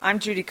I'm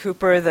Judy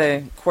Cooper,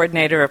 the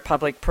coordinator of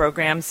public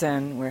programs,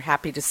 and we're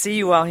happy to see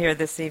you all here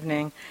this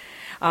evening.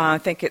 I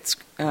think it's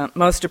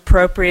most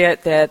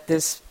appropriate that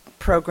this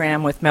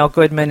program with Mel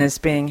Goodman is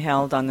being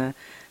held on the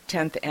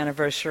 10th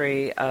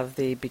anniversary of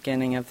the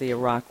beginning of the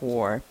Iraq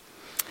War.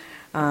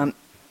 I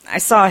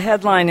saw a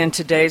headline in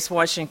today's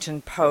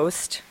Washington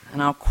Post,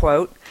 and I'll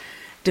quote,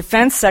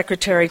 "Defense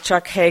Secretary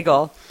Chuck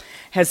Hagel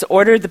has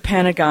ordered the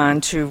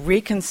Pentagon to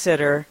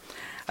reconsider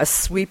a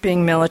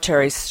sweeping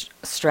military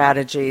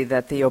strategy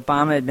that the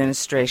Obama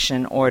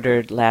administration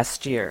ordered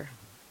last year,"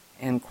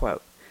 end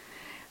quote.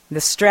 The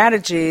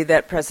strategy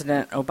that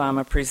President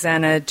Obama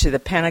presented to the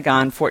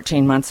Pentagon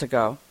 14 months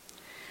ago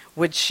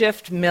would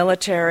shift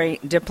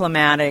military,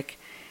 diplomatic,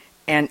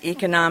 and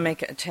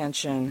economic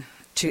attention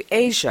to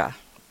Asia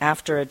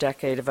after a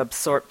decade of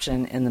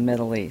absorption in the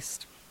Middle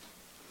East.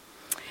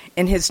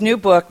 In his new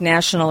book,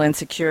 National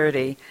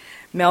Insecurity,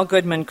 Mel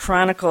Goodman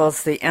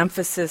chronicles the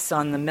emphasis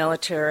on the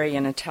military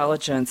and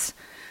intelligence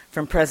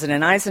from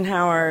President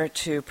Eisenhower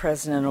to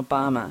President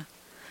Obama,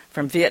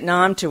 from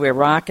Vietnam to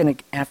Iraq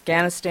and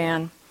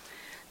Afghanistan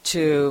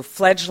to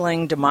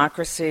fledgling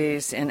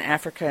democracies in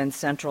Africa and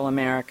Central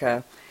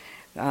America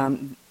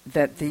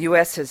that the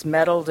U.S. has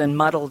meddled and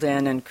muddled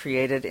in and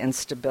created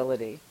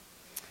instability.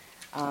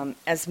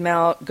 As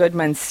Mel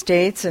Goodman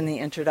states in the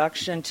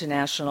introduction to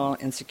National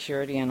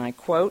Insecurity, and I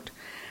quote,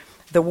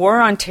 "The war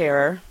on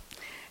terror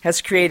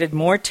has created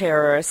more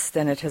terrorists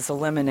than it has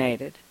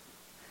eliminated.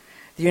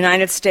 The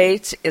United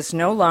States is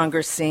no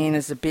longer seen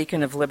as a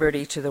beacon of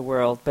liberty to the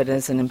world, but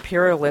as an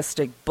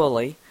imperialistic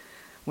bully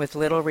with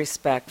little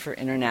respect for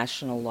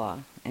international law,"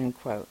 end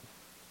quote.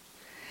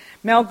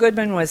 Mel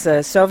Goodman was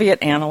a Soviet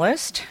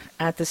analyst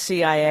at the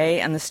CIA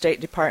and the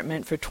State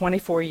Department for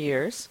 24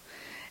 years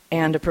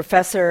and a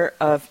professor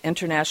of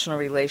international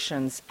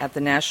relations at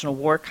the National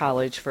War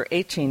College for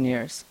 18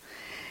 years.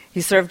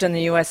 He served in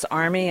the U.S.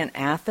 Army in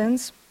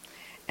Athens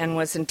and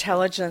was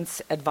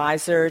intelligence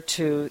advisor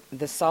to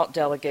the SALT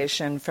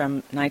delegation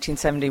from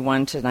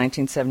 1971 to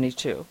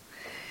 1972.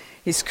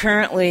 He's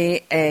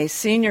currently a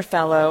senior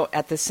fellow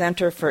at the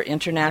Center for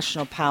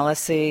International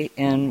Policy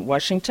in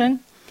Washington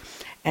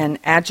and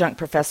adjunct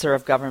professor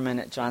of government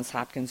at Johns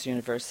Hopkins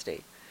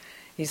University.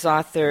 He's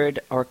authored,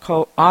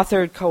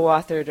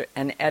 co-authored,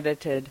 and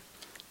edited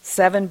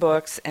 7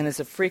 books and is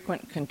a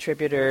frequent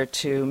contributor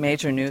to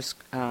major news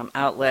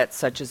outlets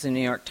such as the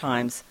New York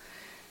Times,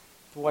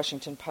 the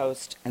Washington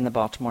Post, and the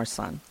Baltimore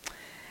Sun.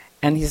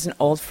 And he's an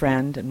old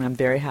friend, and I'm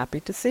very happy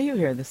to see you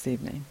here this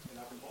evening.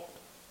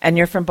 And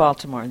you're from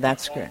Baltimore.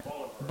 That's great.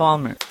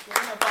 Baltimore.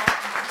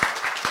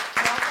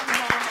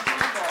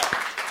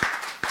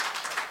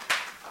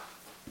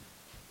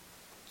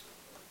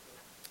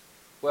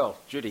 Well,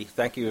 Judy,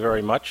 thank you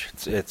very much.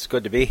 It's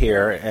good to be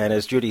here. And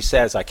as Judy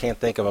says, I can't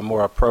think of a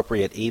more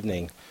appropriate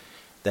evening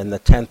than the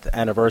 10th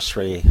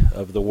anniversary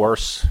of the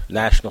worst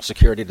national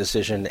security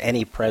decision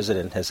any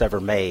president has ever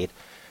made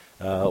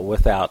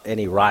without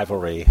any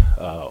rivalry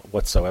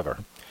whatsoever.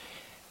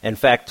 In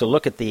fact, to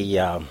look at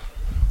the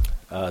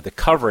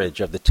coverage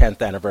of the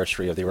 10th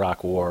anniversary of the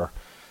Iraq War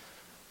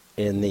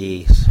in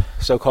the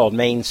so-called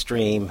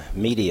mainstream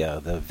media,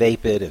 the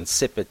vapid and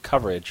insipid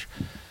coverage,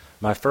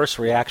 my first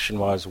reaction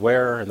was,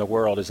 where in the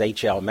world is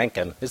H.L.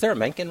 Mencken? Is there a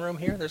Mencken room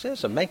here? There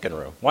is a Mencken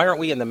room. Why aren't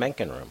we in the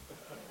Mencken room?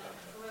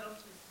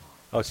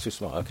 Oh, it's too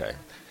small. Okay.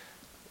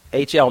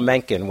 H.L.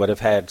 Mencken would have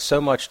had so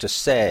much to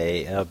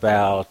say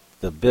about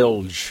the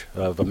bilge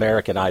of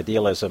American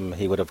idealism.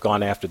 He would have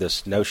gone after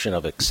this notion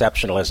of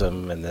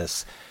exceptionalism and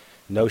this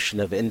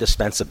notion of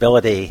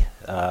indispensability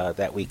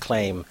that we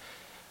claim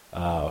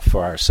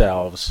for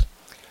ourselves.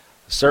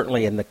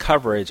 Certainly in the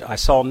coverage, I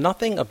saw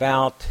nothing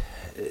about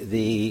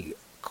the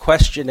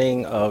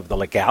questioning of the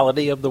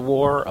legality of the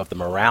war, of the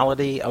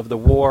morality of the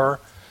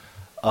war,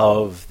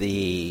 of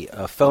the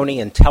phony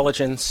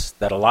intelligence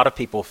that a lot of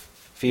people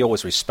feel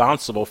was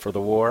responsible for the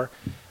war.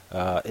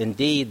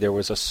 Indeed, there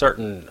was a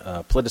certain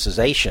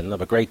politicization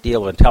of a great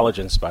deal of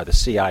intelligence by the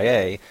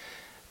CIA.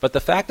 But the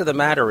fact of the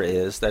matter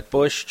is that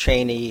Bush,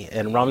 Cheney,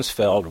 and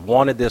Rumsfeld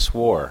wanted this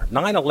war.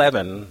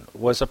 9/11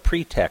 was a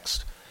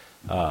pretext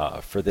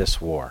for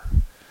this war.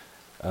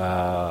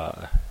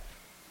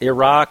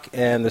 Iraq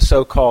and the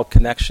so-called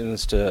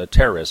connections to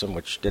terrorism,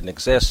 which didn't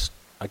exist,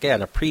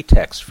 again, a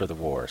pretext for the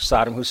war.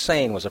 Saddam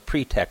Hussein was a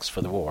pretext for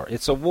the war.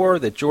 It's a war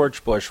that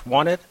George Bush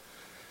wanted,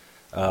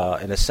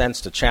 in a sense,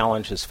 to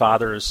challenge his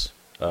father's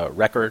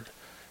record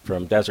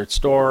from Desert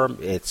Storm.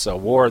 It's a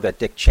war that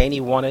Dick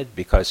Cheney wanted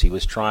because he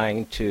was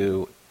trying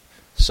to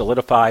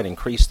solidify and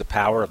increase the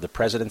power of the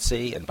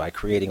presidency, and by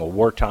creating a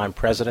wartime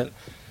president,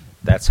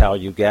 that's how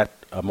you get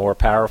a more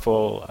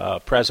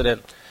powerful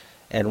president.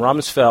 And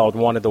Rumsfeld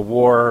wanted the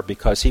war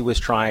because he was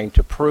trying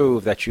to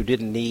prove that you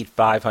didn't need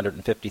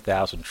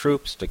 550,000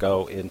 troops to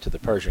go into the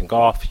Persian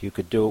Gulf. You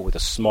could do it with a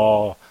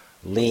small,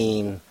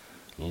 lean,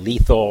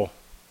 lethal,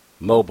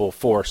 mobile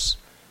force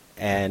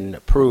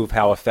and prove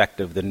how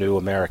effective the new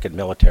American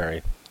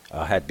military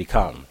had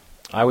become.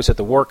 I was at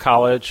the War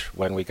College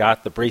when we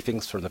got the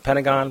briefings from the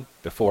Pentagon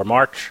before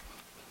March.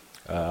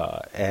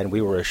 And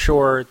we were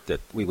assured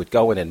that we would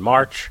go in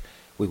March,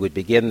 we would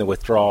begin the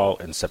withdrawal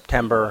in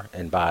September,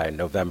 and by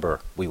November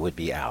we would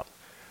be out.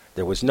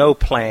 There was no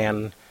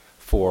plan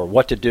for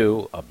what to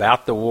do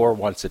about the war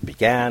once it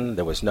began.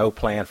 There was no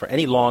plan for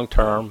any long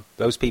term.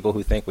 Those people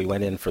who think we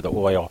went in for the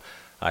oil,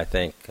 I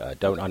think,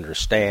 don't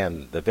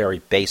understand the very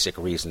basic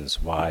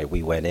reasons why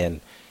we went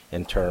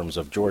in terms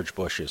of George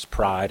Bush's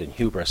pride and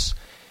hubris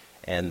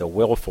and the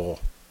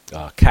willful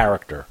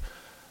character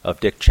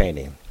of Dick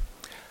Cheney.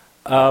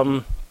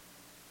 The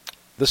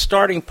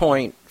starting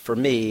point for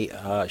me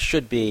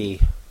should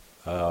be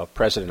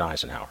President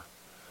Eisenhower.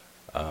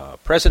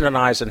 President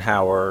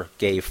Eisenhower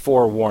gave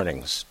 4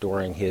 warnings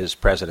during his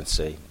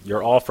presidency.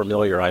 You're all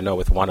familiar, I know,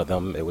 with one of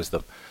them. It was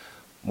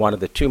one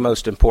of the 2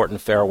 most important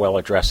farewell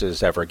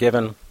addresses ever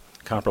given,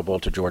 comparable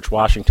to George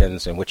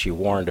Washington's, in which he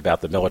warned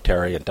about the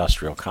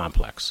military-industrial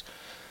complex.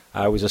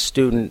 I was a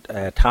student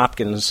at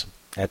Hopkins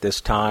at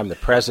this time. The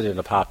president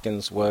of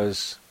Hopkins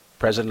was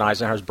President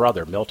Eisenhower's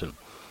brother, Milton,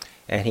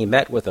 and he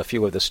met with a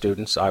few of the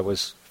students. I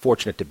was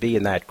fortunate to be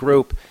in that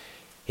group.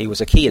 He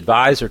was a key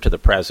advisor to the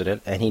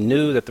president, and he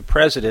knew that the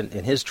president,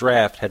 in his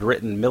draft, had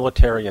written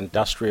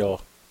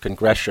military-industrial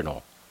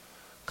congressional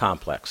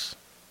complex,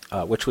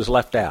 which was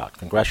left out.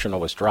 Congressional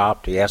was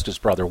dropped. He asked his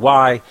brother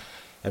why,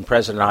 and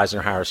President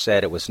Eisenhower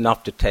said it was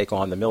enough to take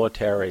on the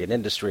military and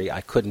industry.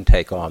 I couldn't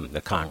take on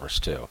the Congress,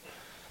 too.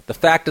 The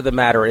fact of the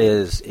matter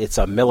is it's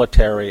a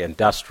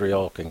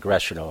military-industrial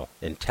congressional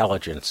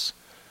intelligence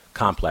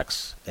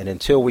complex, and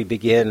until we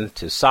begin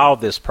to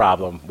solve this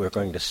problem, we're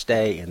going to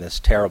stay in this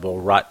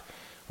terrible rut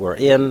we're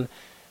in,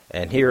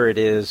 and here it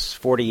is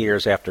 40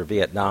 years after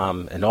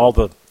Vietnam, and all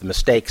the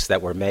mistakes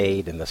that were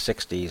made in the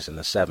 60s and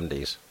the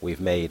 70s we've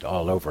made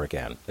all over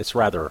again. It's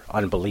rather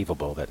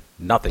unbelievable that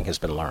nothing has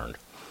been learned.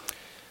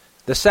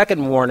 The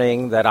second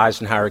warning that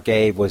Eisenhower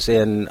gave was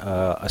in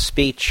a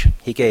speech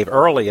he gave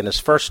early in his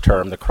first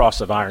term, the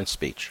Cross of Iron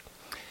speech.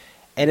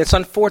 And it's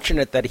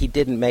unfortunate that he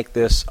didn't make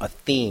this a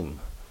theme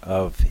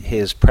of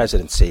his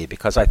presidency,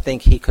 because I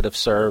think he could have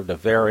served a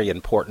very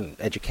important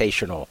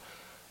educational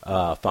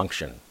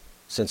function,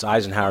 since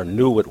Eisenhower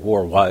knew what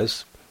war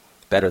was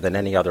better than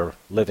any other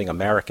living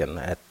American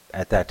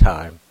at that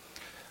time,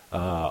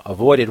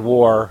 avoided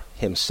war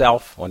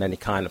himself on any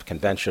kind of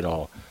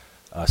conventional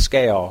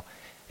scale,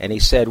 and he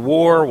said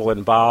war will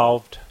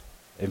involve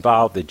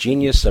the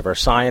genius of our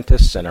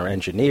scientists and our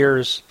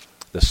engineers,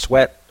 the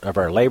sweat of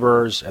our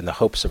laborers, and the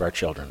hopes of our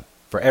children.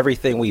 For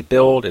everything we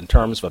build in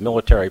terms of a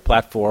military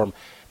platform,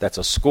 that's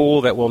a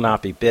school that will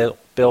not be built,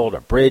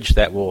 a bridge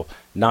that will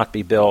not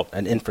be built,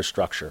 an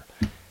infrastructure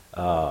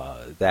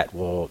that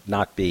will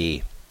not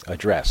be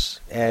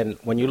addressed. And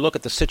when you look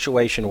at the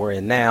situation we're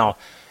in now,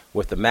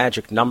 with the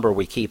magic number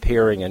we keep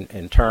hearing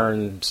in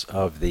terms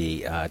of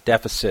the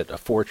deficit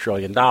of $4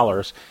 trillion,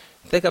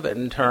 think of it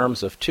in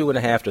terms of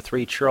 $2.5 to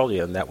 $3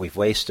 trillion that we've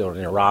wasted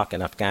in Iraq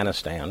and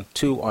Afghanistan,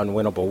 2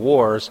 unwinnable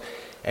wars,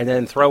 and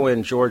then throw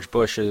in George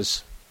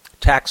Bush's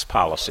tax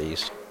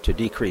policies to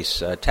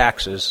decrease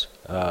taxes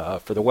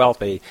for the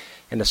wealthy,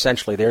 and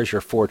essentially there's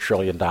your $4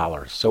 trillion.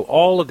 So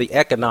all of the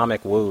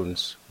economic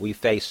wounds we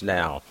face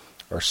now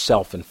are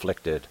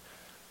self-inflicted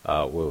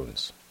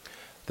wounds.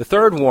 The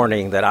third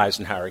warning that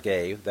Eisenhower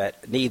gave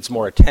that needs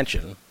more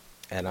attention,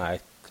 and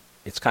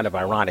it's kind of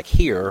ironic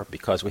here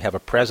because we have a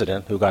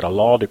president who got a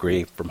law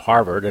degree from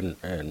Harvard,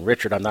 and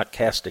Richard, I'm not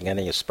casting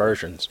any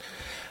aspersions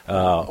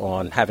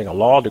on having a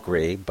law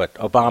degree, but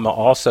Obama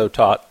also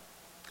taught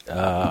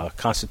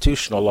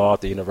constitutional law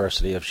at the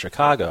University of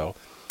Chicago.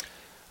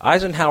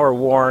 Eisenhower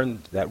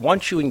warned that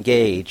once you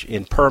engage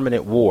in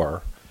permanent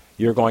war,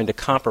 you're going to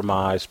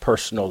compromise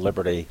personal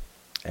liberty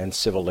and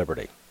civil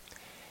liberty.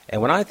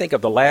 And when I think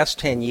of the last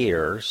 10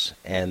 years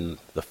and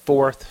the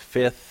 4th,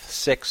 5th,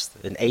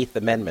 6th, and 8th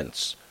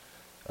Amendments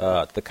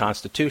to the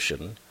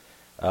Constitution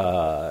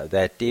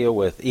that deal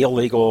with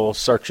illegal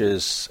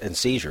searches and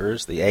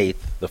seizures, the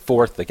 8th, the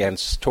 4th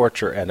against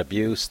torture and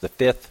abuse, the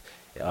 5th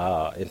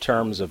in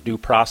terms of due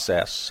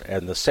process,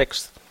 and the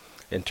 6th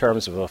in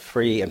terms of a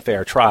free and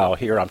fair trial.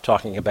 Here I'm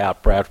talking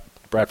about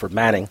Bradford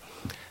Manning.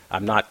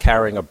 I'm not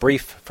carrying a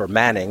brief for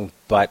Manning,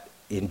 but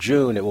in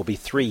June it will be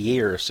 3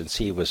 years since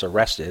he was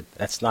arrested.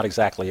 That's not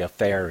exactly a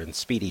fair and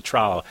speedy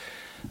trial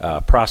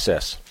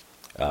process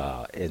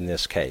in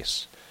this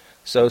case.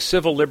 So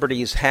civil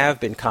liberties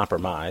have been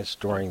compromised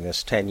during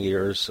this 10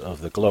 years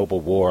of the global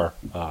war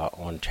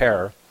on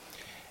terror,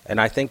 and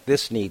I think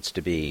this needs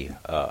to be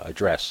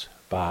addressed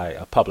by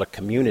a public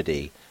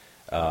community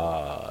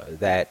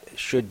that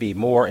should be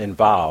more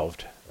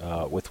involved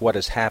with what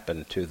has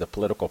happened to the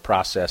political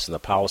process and the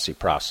policy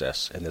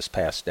process in this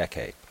past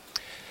decade.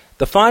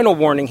 The final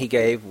warning he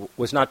gave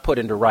was not put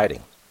into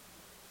writing.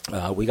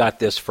 We got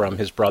this from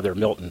his brother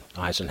Milton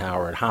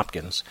Eisenhower at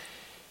Hopkins,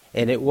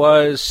 and it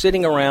was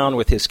sitting around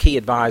with his key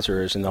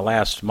advisors in the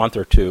last month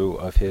or two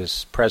of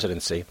his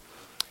presidency,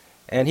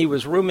 and he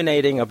was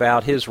ruminating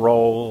about his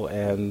role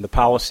and the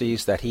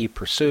policies that he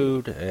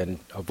pursued, and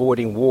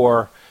avoiding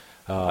war,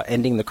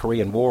 ending the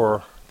Korean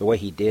War the way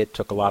he did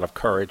took a lot of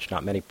courage.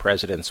 Not many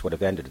presidents would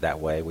have ended that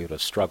way. We would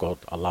have struggled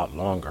a lot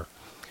longer.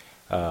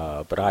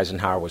 but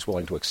Eisenhower was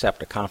willing to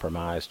accept a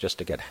compromise just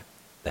to get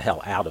the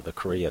hell out of the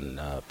Korean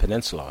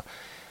peninsula.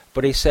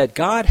 But he said,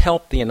 God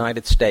help the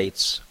United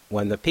States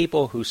when the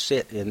people who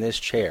sit in this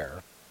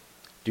chair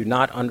do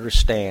not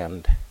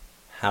understand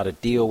how to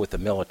deal with the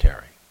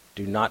military,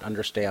 do not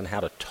understand how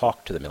to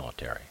talk to the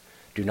military,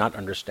 do not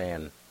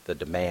understand the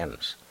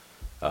demands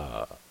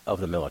of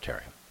the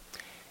military.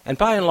 And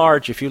by and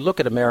large, if you look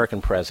at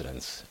American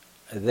presidents,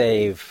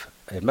 they've,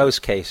 in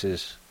most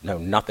cases,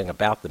 known nothing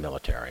about the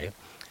military.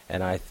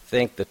 And I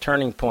think the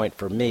turning point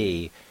for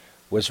me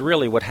was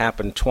really what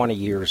happened 20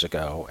 years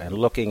ago, and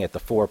looking at the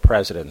four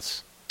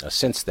presidents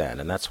since then.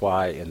 And that's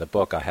why in the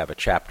book I have a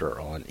chapter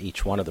on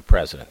each one of the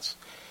presidents.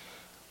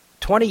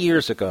 20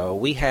 years ago,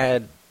 we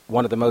had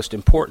one of the most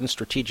important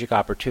strategic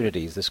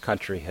opportunities this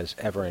country has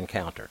ever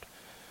encountered.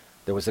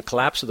 There was the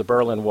collapse of the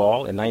Berlin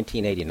Wall in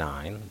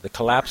 1989, the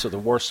collapse of the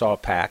Warsaw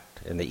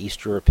Pact and the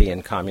East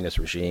European communist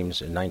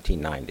regimes in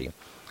 1990,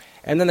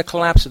 and then the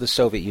collapse of the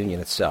Soviet Union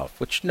itself,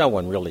 which no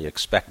one really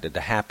expected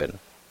to happen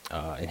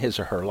in his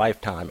or her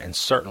lifetime, and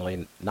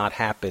certainly not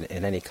happen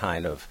in any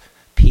kind of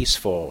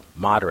peaceful,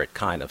 moderate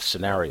kind of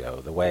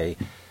scenario, the way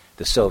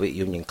the Soviet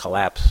Union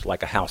collapsed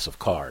like a house of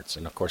cards.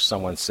 And of course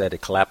someone said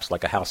it collapsed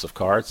like a house of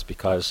cards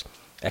because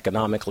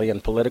economically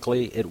and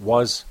politically it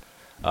was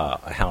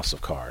a house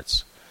of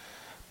cards.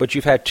 But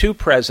you've had two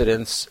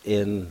presidents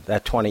in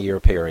that 20-year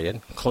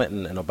period,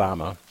 Clinton and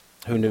Obama,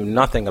 who knew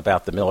nothing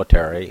about the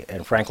military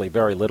and frankly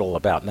very little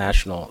about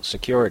national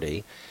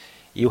security.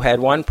 You had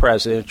one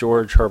president,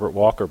 George Herbert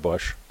Walker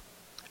Bush,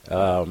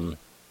 who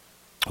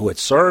had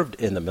served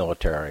in the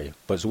military,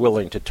 was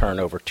willing to turn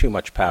over too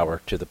much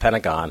power to the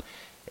Pentagon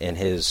and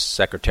his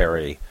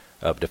Secretary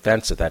of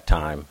Defense at that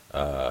time,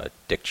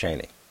 Dick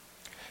Cheney.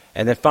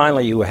 And then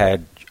finally you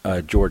had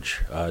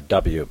George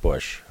W.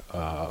 Bush,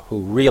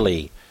 who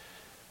really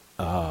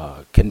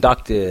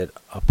conducted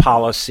a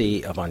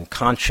policy of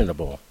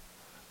unconscionable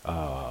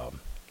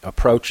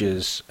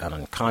approaches and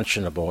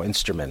unconscionable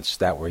instruments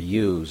that were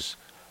used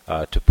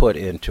to put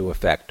into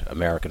effect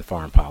American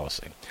foreign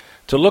policy.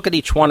 To look at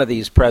each one of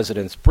these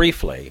presidents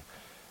briefly,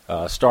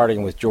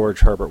 starting with George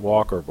Herbert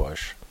Walker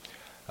Bush,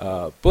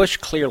 Bush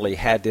clearly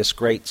had this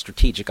great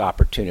strategic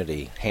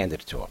opportunity handed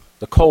to him.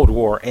 The Cold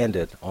War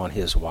ended on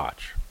his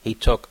watch. He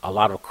took a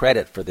lot of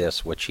credit for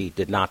this, which he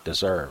did not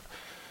deserve.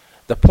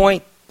 The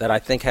point that I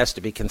think has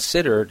to be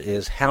considered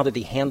is, how did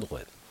he handle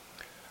it?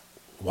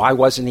 Why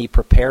wasn't he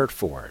prepared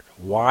for it?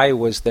 Why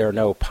was there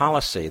no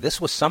policy? This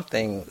was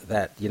something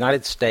that the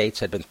United States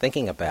had been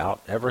thinking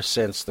about ever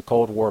since the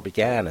Cold War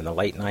began in the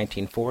late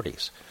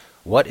 1940s.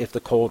 What if the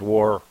Cold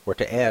War were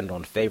to end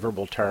on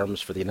favorable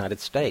terms for the United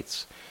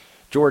States?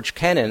 George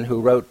Kennan, who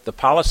wrote The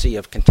Policy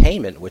of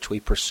Containment, which we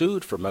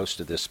pursued for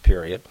most of this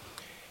period,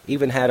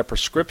 even had a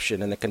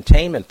prescription in the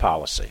containment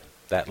policy.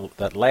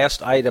 That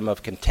last item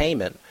of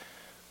containment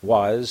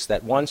was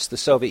that once the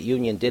Soviet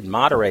Union did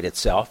moderate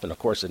itself, and of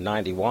course in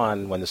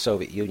 91, when the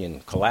Soviet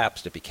Union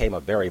collapsed, it became a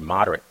very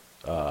moderate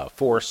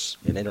force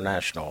in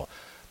international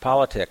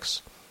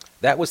politics,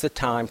 that was the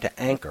time to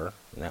anchor,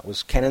 and that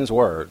was Kennan's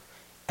word,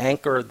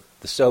 anchor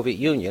the Soviet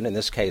Union, in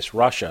this case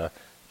Russia,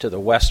 to the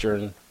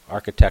Western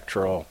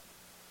architectural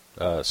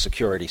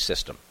security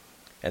system.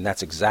 And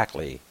that's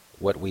exactly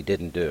what we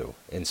didn't do.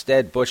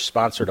 Instead, Bush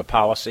sponsored a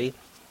policy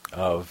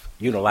of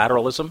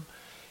unilateralism,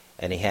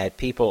 and he had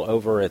people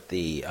over at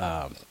the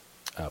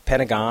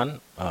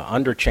Pentagon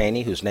under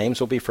Cheney, whose names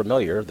will be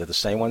familiar. They're the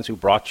same ones who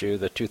brought you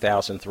the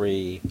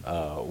 2003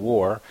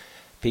 war.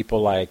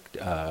 People like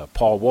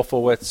Paul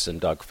Wolfowitz and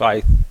Doug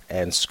Feith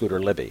and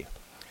Scooter Libby,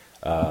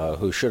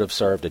 who should have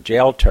served a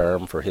jail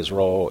term for his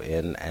role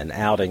in an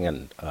outing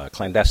and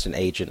clandestine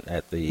agent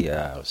at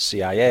the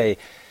CIA,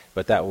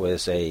 but that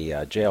was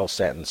a jail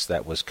sentence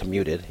that was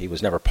commuted. He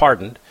was never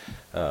pardoned,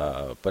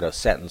 but a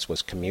sentence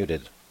was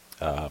commuted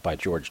by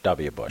George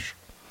W. Bush.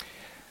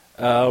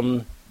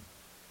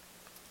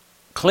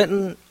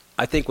 Clinton,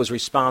 I think, was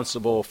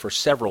responsible for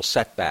several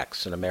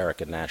setbacks in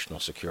American national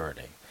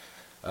security.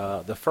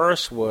 The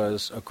first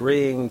was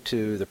agreeing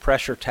to the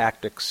pressure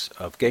tactics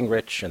of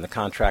Gingrich and the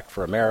Contract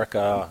for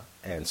America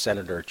and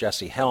Senator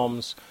Jesse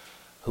Helms,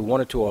 who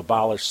wanted to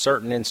abolish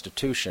certain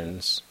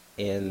institutions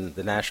in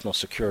the national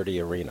security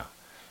arena.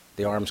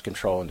 The Arms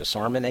Control and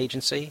Disarmament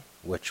Agency,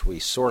 which we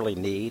sorely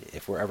need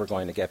if we're ever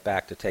going to get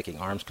back to taking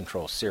arms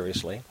control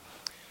seriously.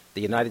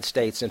 The United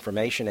States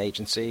Information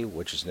Agency,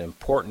 which is an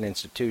important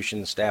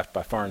institution staffed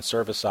by Foreign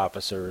Service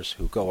officers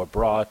who go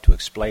abroad to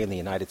explain the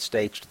United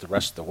States to the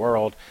rest of the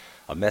world,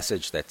 a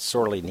message that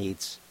sorely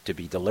needs to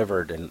be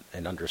delivered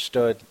and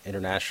understood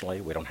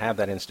internationally. We don't have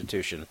that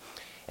institution.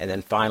 And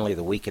then finally,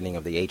 the weakening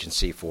of the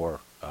Agency for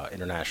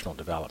International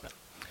Development.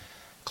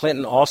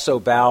 Clinton also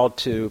bowed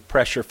to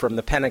pressure from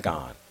the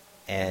Pentagon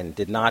and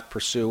did not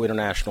pursue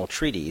international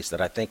treaties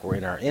that I think were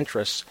in our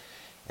interests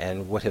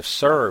and would have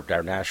served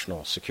our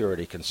national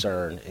security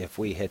concern if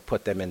we had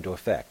put them into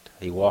effect.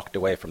 He walked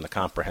away from the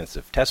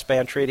Comprehensive Test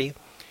Ban Treaty,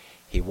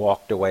 he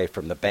walked away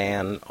from the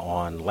ban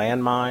on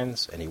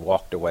landmines, and he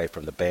walked away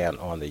from the ban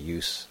on the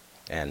use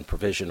and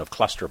provision of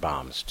cluster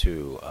bombs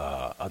to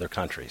other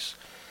countries.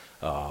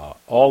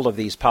 All of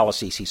these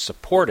policies he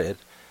supported,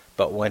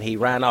 but when he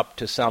ran up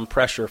to some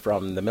pressure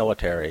from the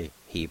military,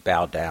 he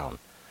bowed down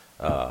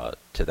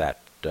to that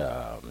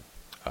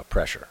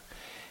pressure.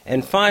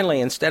 And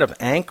finally, instead of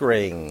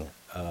anchoring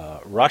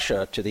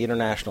Russia to the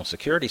international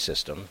security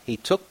system, he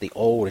took the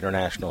old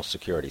international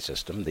security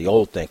system, the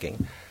old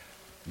thinking,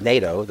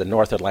 NATO, the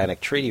North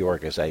Atlantic Treaty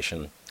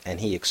Organization, and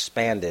he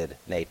expanded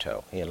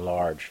NATO. He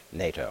enlarged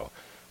NATO,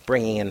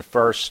 bringing in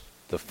first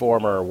the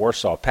former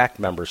Warsaw Pact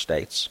member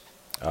states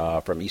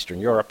from Eastern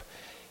Europe,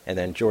 and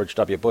then George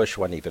W. Bush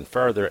went even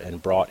further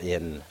and brought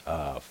in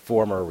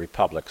former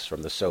republics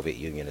from the Soviet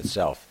Union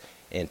itself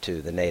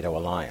into the NATO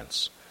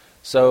alliance.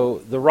 So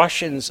the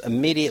Russians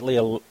immediately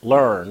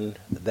learned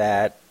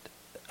that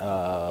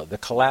the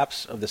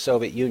collapse of the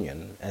Soviet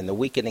Union and the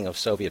weakening of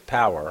Soviet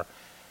power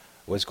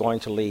was going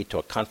to lead to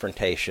a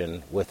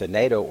confrontation with a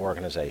NATO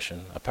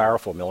organization, a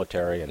powerful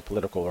military and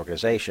political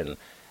organization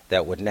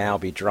that would now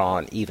be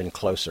drawn even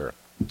closer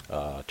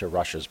to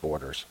Russia's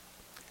borders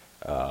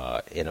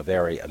in a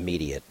very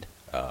immediate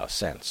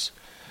sense.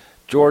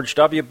 George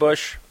W.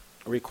 Bush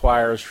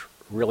requires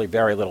really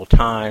very little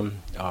time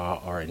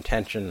or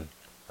intention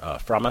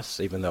from us,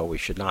 even though we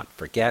should not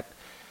forget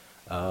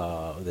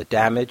the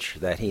damage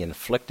that he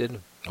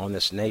inflicted on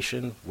this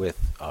nation with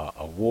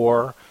a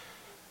war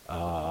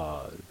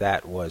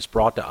that was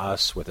brought to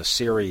us with a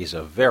series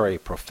of very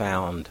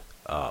profound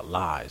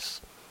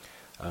lies.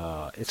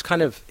 It's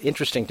kind of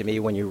interesting to me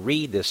when you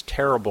read this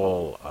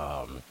terrible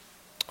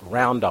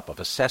roundup of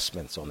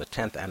assessments on the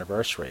 10th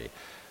anniversary.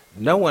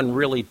 No one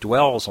really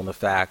dwells on the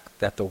fact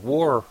that the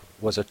war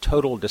was a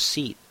total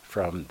deceit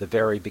from the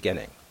very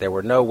beginning. There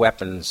were no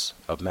weapons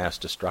of mass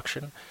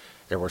destruction.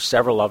 There were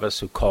several of us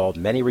who called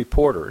many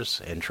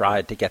reporters and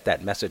tried to get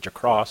that message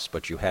across,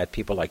 but you had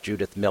people like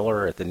Judith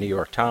Miller at the New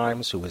York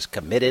Times who was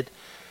committed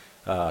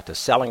to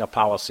selling a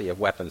policy of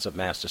weapons of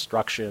mass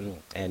destruction,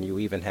 and you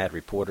even had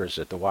reporters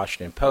at the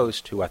Washington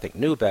Post who I think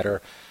knew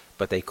better,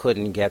 but they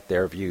couldn't get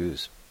their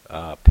views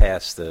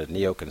past the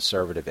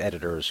neoconservative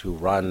editors who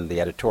run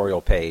the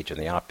editorial page and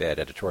the op-ed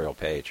editorial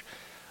page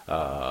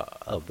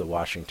of the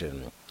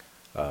Washington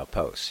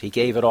Post. He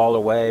gave it all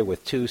away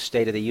with two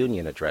State of the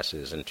Union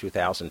addresses in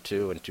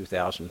 2002 and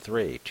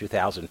 2003.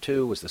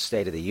 2002 was the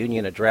State of the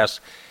Union address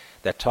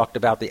that talked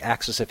about the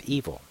axis of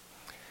evil.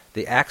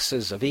 The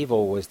axis of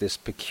evil was this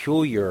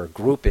peculiar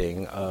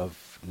grouping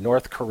of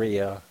North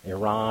Korea,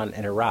 Iran,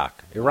 and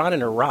Iraq. Iran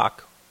and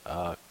Iraq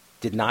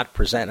did not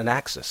present an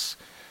axis.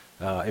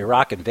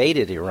 Iraq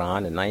invaded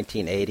Iran in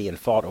 1980 and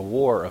fought a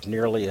war of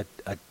nearly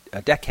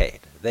a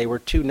decade. They were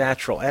two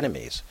natural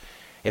enemies.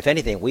 If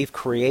anything, we've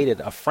created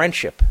a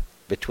friendship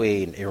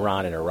between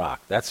Iran and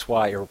Iraq. That's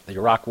why the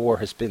Iraq War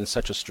has been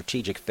such a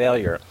strategic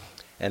failure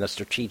and a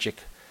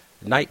strategic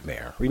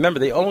nightmare. Remember,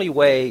 the only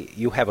way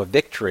you have a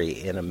victory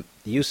in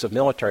the use of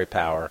military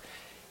power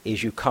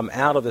is you come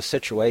out of the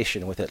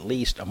situation with at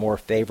least a more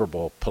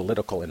favorable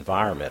political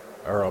environment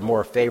or a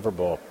more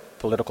favorable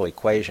political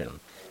equation.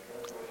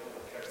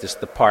 Is this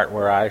the part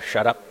where I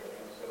shut up?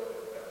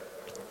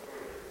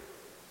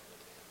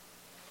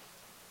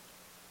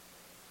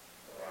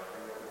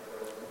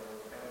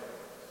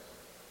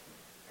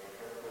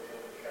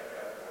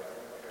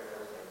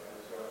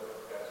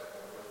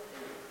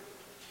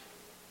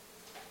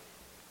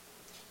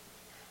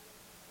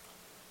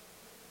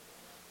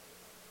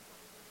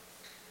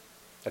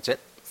 That's it?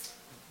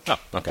 Oh,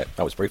 okay.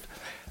 That was brief.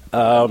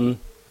 In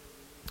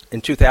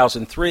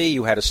 2003,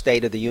 you had a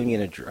State of the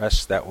Union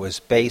address that was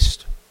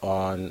based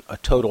on a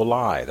total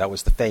lie. That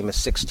was the famous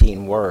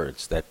 16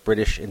 words that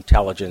British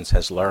intelligence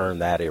has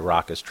learned that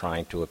Iraq is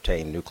trying to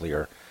obtain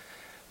nuclear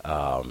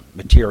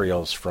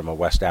materials from a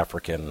West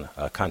African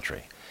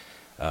country.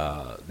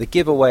 The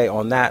giveaway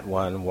on that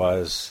one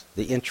was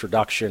the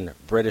introduction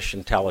of British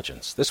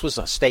intelligence. This was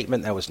a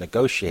statement that was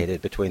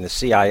negotiated between the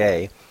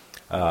CIA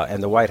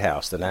and the White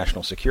House, the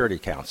National Security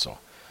Council.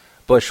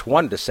 Bush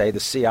wanted to say the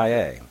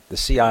CIA. The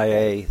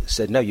CIA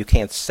said, no, you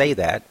can't say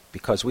that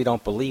because we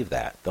don't believe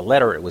that. The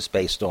letter it was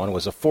based on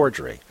was a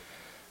forgery.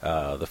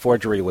 The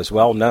forgery was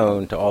well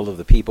known to all of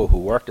the people who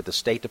worked at the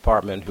State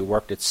Department, who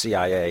worked at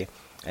CIA,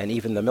 and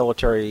even the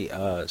military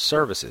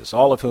services,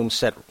 all of whom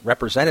sent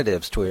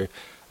representatives to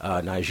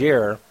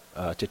Niger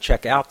to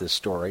check out this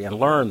story and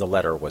learn the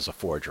letter was a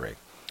forgery.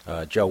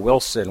 Joe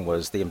Wilson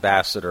was the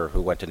ambassador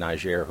who went to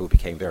Niger, who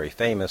became very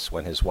famous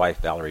when his wife,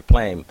 Valerie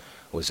Plame,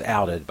 was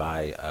outed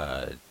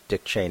by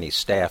Dick Cheney's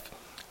staff,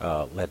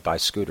 led by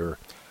Scooter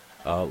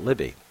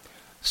Libby.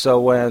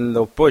 So when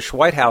the Bush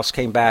White House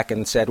came back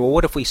and said, well,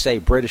 what if we say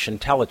British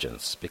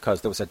intelligence?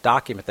 Because there was a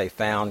document they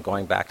found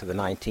going back to the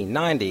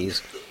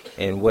 1990s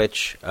in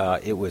which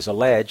it was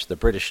alleged, the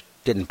British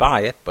didn't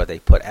buy it, but they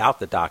put out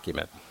the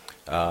document,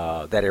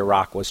 that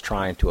Iraq was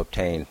trying to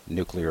obtain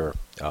nuclear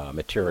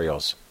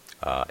materials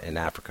in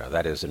Africa,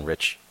 that is,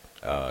 enriched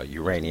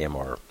uranium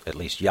or at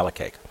least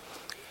yellowcake.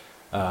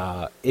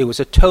 It was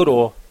a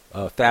total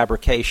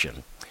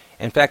fabrication.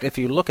 In fact, if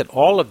you look at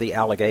all of the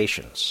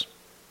allegations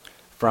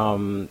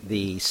from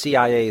the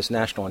CIA's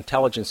National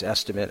Intelligence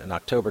Estimate in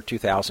October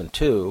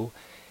 2002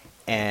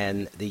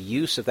 and the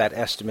use of that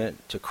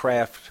estimate to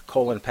craft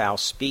Colin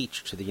Powell's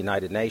speech to the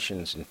United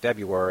Nations in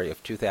February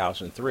of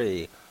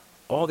 2003,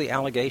 all the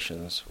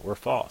allegations were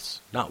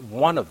false. Not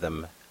one of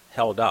them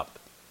held up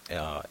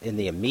in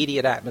the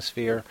immediate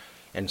atmosphere,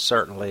 and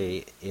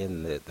certainly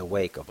in the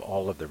wake of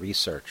all of the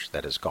research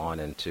that has gone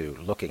into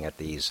looking at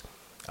these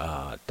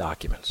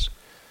documents.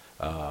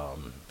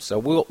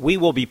 So we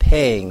will be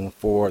paying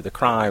for the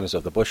crimes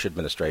of the Bush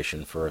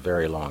administration for a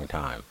very long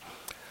time.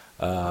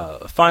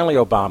 Finally,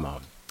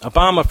 Obama.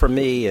 Obama, for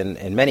me,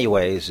 in many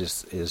ways,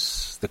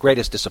 is the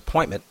greatest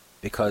disappointment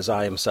because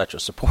I am such a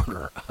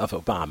supporter of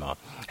Obama,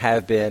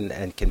 have been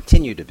and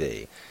continue to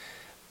be.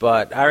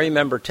 But I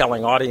remember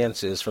telling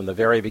audiences from the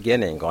very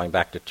beginning, going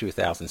back to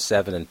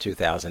 2007 and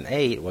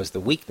 2008, was the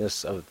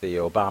weakness of the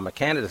Obama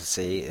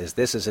candidacy is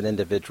this is an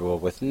individual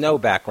with no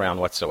background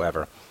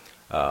whatsoever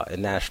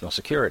in national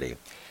security.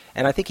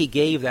 And I think he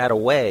gave that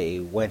away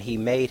when he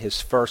made his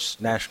first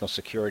national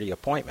security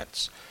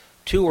appointments.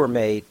 2 were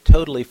made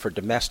totally for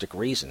domestic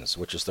reasons,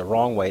 which is the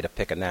wrong way to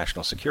pick a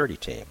national security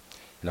team.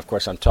 And of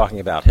course, I'm talking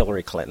about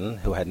Hillary Clinton,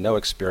 who had no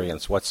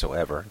experience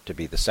whatsoever to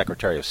be the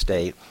Secretary of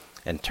State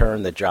and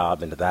turned the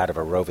job into that of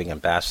a roving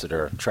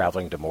ambassador,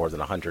 traveling to more than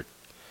 100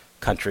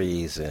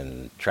 countries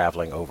and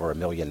traveling over 1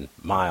 million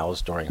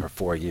miles during her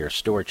 4-year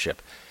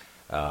stewardship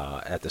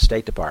at the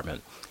State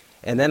Department.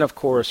 And then, of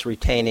course,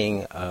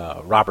 retaining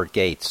Robert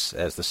Gates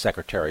as the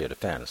Secretary of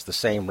Defense, the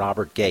same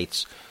Robert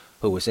Gates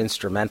who was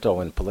instrumental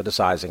in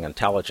politicizing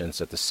intelligence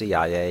at the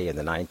CIA in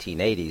the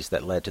 1980s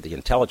that led to the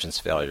intelligence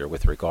failure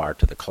with regard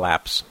to the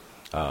collapse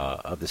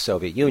of the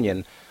Soviet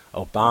Union.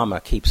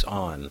 Obama keeps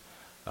on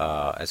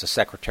as a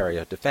Secretary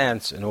of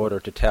Defense in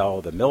order to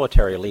tell the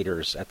military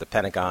leaders at the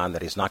Pentagon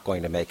that he's not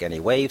going to make any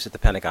waves at the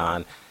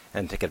Pentagon,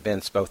 and to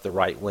convince both the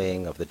right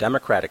wing of the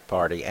Democratic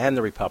Party and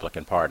the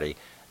Republican Party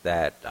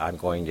that I'm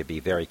going to be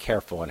very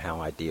careful in how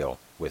I deal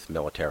with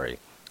military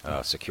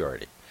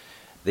security.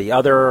 The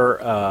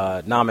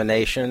other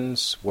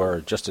nominations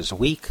were just as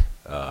weak.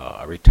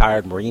 A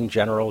retired Marine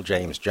General,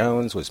 James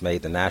Jones, was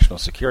made the National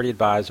Security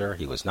Advisor.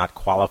 He was not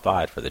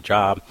qualified for the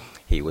job.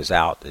 He was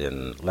out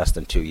in less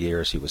than 2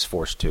 years. He was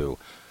forced to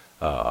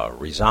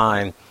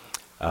resign.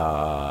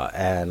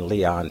 And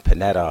Leon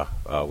Panetta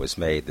was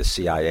made the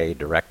CIA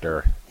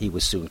Director. He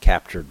was soon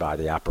captured by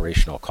the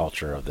operational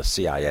culture of the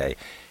CIA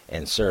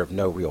and served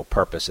no real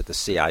purpose at the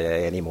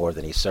CIA any more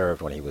than he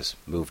served when he was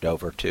moved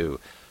over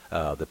to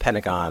the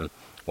Pentagon,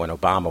 when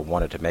Obama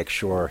wanted to make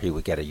sure he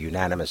would get a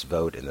unanimous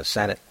vote in the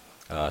Senate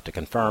to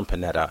confirm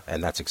Panetta,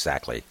 and that's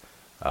exactly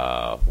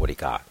what he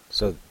got.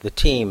 So the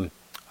team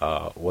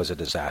was a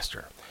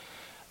disaster.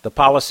 The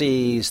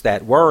policies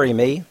that worry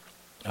me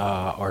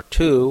are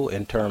 2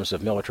 in terms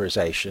of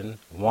militarization.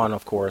 One,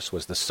 of course,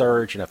 was the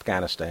surge in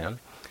Afghanistan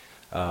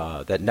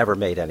that never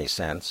made any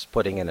sense,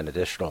 putting in an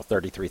additional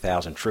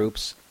 33,000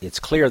 troops. It's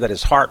clear that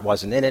his heart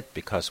wasn't in it,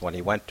 because when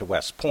he went to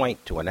West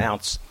Point to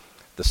announce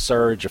the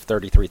surge of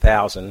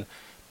 33,000,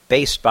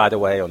 based, by the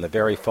way, on the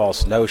very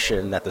false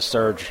notion that the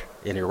surge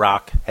in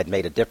Iraq had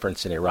made a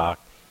difference in Iraq.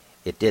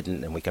 It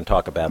didn't, and we can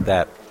talk about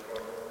that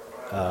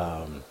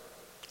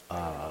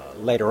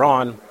later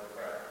on.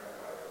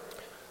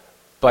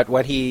 But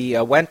when he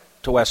went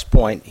to West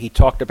Point, he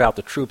talked about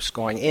the troops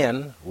going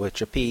in,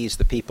 which appeased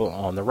the people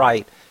on the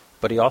right,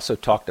 but he also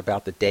talked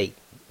about the date,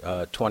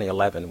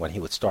 2011, when he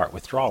would start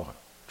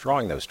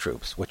withdrawing those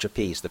troops, which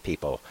appeased the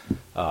people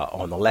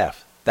on the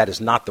left. That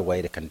is not the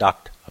way to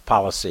conduct a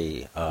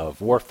policy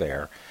of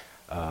warfare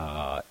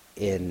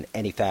in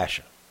any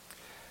fashion.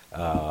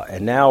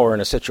 And now we're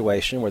in a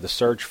situation where the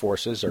surge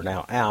forces are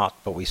now out,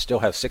 but we still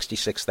have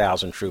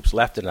 66,000 troops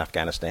left in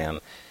Afghanistan,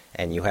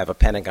 and you have a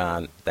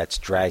Pentagon that's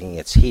dragging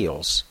its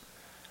heels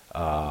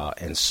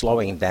and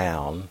slowing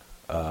down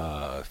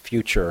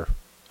future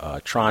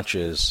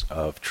tranches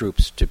of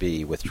troops to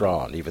be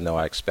withdrawn, even though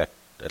I expect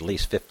at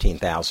least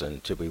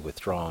 15,000 to be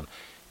withdrawn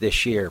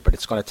this year. But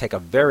it's going to take a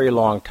very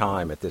long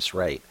time at this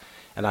rate.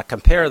 And I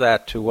compare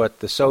that to what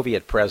the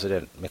Soviet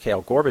president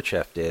Mikhail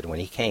Gorbachev did when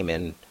he came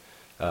in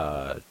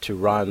to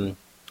run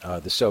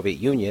the Soviet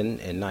Union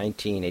in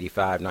 1985,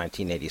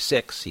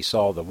 1986. He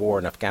saw the war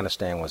in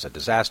Afghanistan was a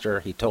disaster.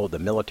 He told the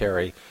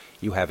military,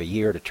 you have a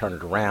year to turn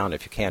it around.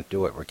 If you can't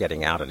do it, we're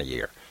getting out in a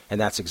year.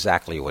 And that's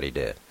exactly what he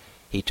did.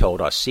 He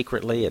told us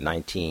secretly in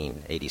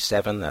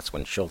 1987. That's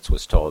when Shultz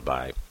was told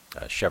by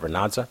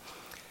Shevardnadze.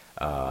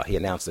 He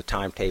announced the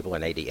timetable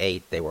in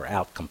 88. They were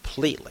out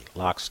completely,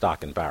 lock,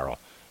 stock, and barrel,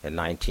 in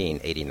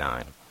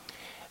 1989.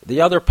 The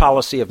other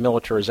policy of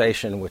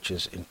militarization, which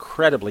is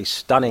incredibly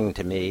stunning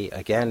to me,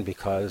 again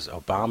because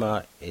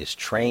Obama is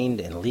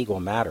trained in legal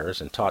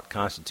matters and taught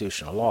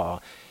constitutional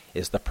law,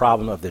 is the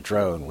problem of the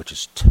drone, which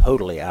is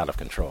totally out of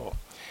control.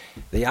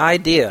 The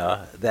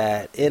idea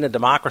that in a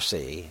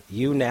democracy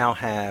you now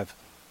have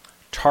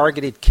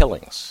targeted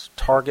killings,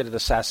 targeted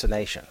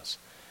assassinations,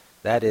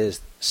 that is,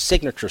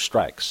 signature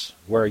strikes,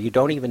 where you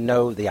don't even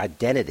know the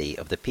identity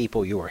of the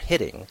people you are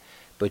hitting,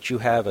 but you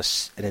have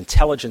an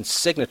intelligence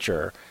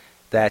signature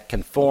that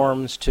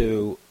conforms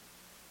to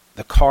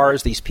the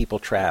cars these people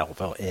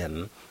travel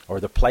in or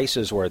the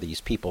places where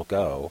these people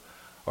go,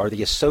 are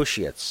the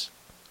associates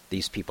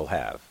these people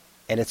have.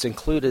 And it's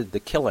included the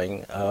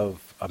killing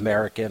of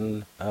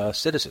American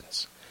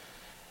citizens.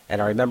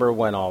 And I remember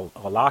when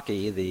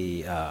al-Awlaki,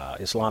 the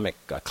Islamic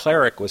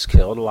cleric, was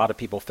killed, a lot of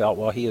people felt,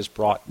 well, he has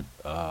brought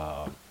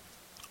a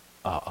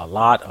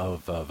lot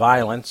of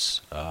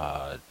violence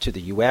to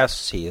the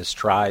U.S. He has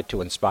tried to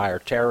inspire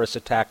terrorist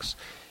attacks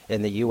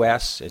in the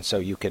U.S., and so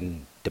you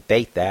can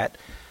debate that.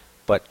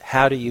 But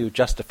how do you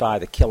justify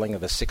the killing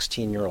of a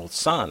 16-year-old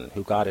son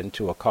who got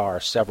into a car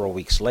several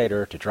weeks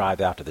later to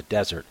drive out to the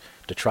desert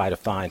to try to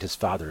find his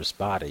father's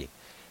body?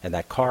 And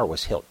that car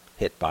was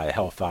hit by a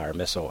Hellfire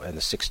missile, and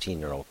the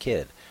 16-year-old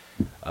kid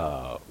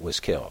was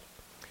killed.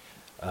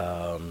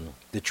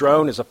 The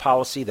drone is a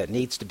policy that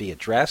needs to be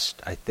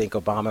addressed. I think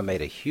Obama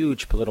made a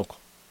huge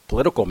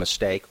political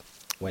mistake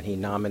when he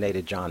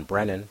nominated John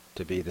Brennan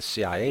to be the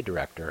CIA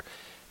director,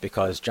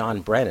 because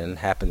John Brennan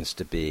happens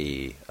to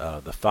be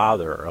the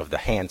father of the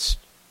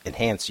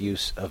enhanced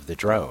use of the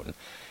drone,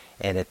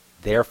 and it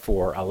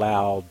therefore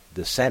allowed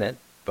the Senate,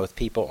 both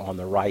people on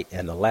the right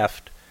and the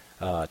left,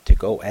 to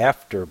go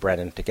after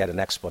Brennan to get an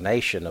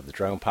explanation of the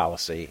drone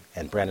policy,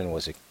 and Brennan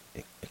was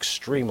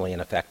extremely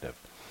ineffective.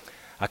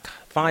 I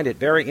find it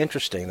very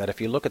interesting that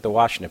if you look at the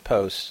Washington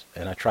Post,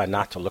 and I try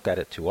not to look at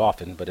it too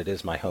often, but it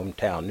is my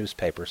hometown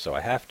newspaper, so I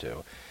have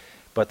to,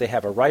 but they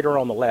have a writer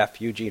on the left,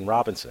 Eugene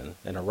Robinson,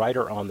 and a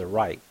writer on the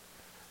right,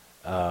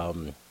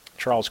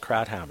 Charles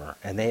Krauthammer,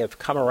 and they have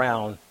come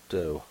around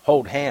to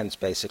hold hands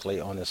basically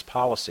on this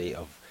policy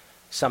of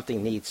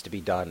something needs to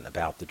be done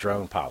about the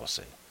drone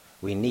policy.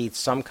 We need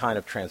some kind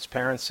of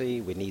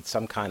transparency, we need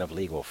some kind of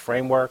legal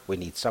framework, we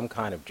need some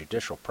kind of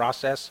judicial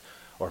process,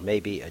 or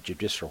maybe a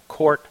judicial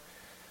court,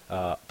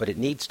 but it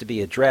needs to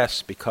be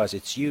addressed because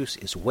its use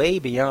is way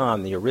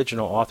beyond the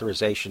original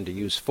authorization to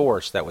use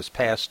force that was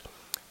passed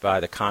by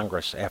the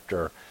Congress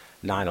after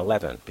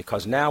 9/11,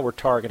 because now we're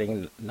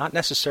targeting not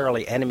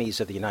necessarily enemies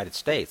of the United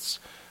States.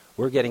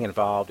 We're getting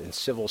involved in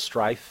civil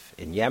strife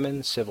in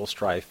Yemen, civil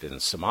strife in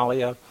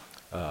Somalia,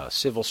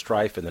 civil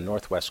strife in the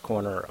northwest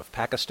corner of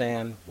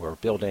Pakistan. We're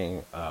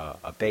building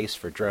a base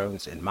for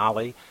drones in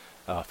Mali,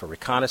 for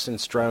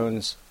reconnaissance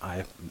drones.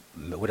 I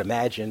would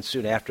imagine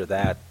soon after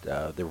that,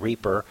 the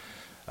Reaper,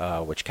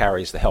 which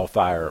carries the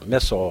Hellfire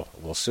missile,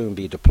 will soon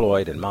be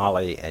deployed in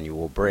Mali, and you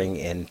will bring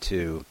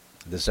into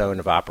the zone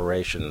of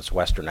operations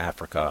Western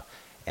Africa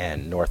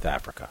and North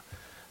Africa.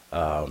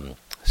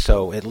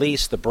 So at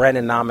least the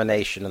Brennan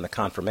nomination and the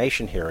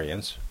confirmation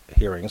hearings,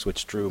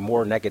 which drew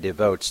more negative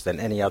votes than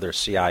any other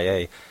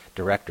CIA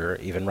director,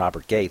 even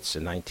Robert Gates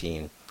in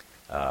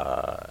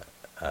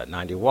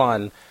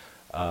 1991,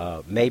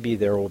 maybe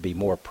there will be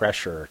more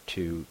pressure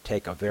to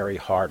take a very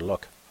hard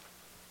look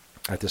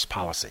at this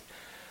policy.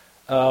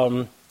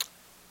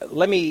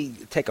 Let me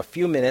take a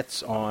few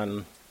minutes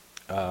on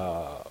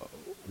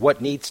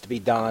what needs to be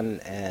done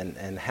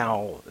and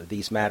how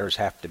these matters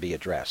have to be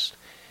addressed.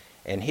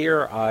 And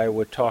here I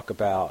would talk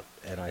about,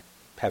 and I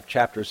have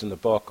chapters in the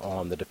book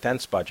on the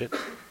defense budget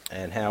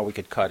and how we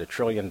could cut $1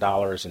 trillion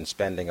in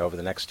spending over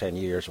the next 10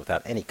 years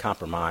without any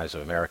compromise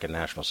of American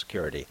national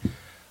security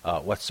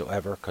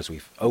whatsoever, because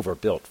we've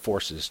overbuilt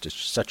forces to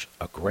such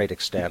a great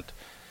extent.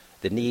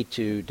 The need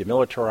to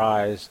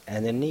demilitarize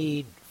and the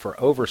need for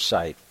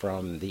oversight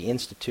from the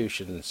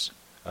institutions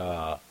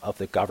of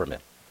the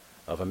government,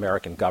 of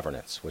American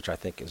governance, which I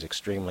think is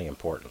extremely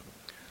important.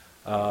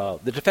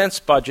 The defense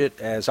budget,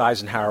 as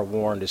Eisenhower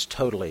warned, is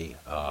totally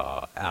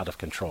out of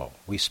control.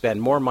 We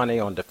spend more money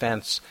on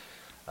defense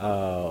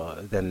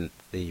than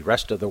the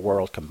rest of the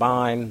world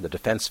combined. The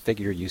defense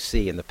figure you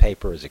see in the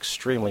paper is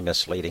extremely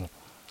misleading.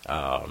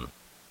 I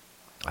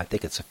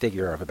think it's a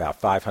figure of about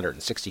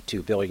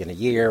 $562 billion a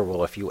year.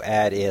 Well, if you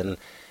add in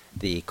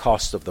the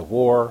cost of the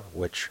war,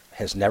 which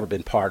has never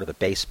been part of the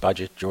base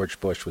budget, George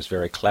Bush was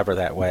very clever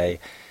that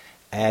way,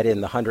 add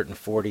in the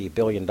 $140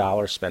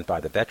 billion spent by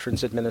the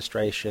Veterans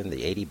Administration,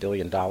 the $80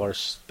 billion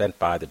spent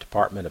by the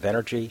Department of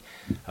Energy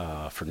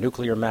for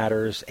nuclear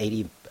matters,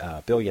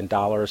 $80 billion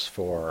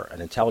for an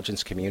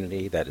intelligence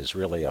community that is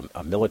really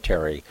a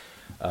military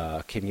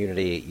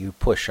community, you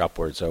push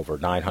upwards over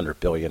 $900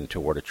 billion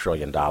toward $1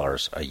 trillion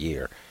a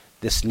year.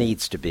 This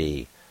needs to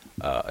be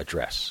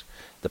addressed.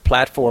 The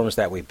platforms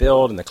that we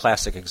build, and the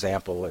classic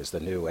example is the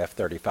new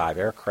F-35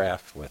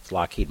 aircraft, with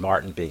Lockheed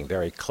Martin being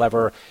very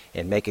clever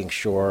in making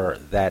sure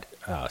that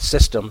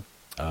system,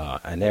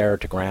 an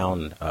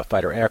air-to-ground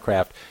fighter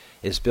aircraft,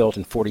 is built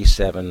in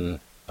 47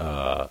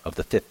 of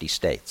the 50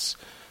 states.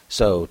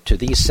 So to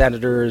these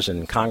senators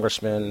and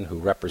congressmen who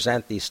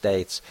represent these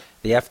states,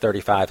 the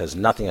F-35 has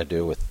nothing to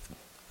do with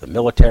the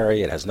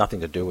military. It has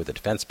nothing to do with the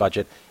defense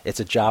budget.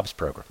 It's a jobs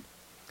program.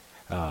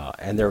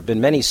 And there have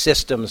been many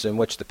systems in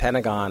which the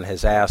Pentagon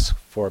has asked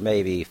for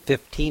maybe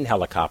 15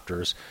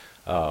 helicopters,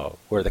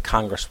 where the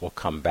Congress will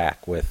come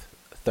back with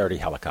 30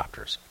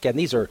 helicopters. Again,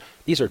 these are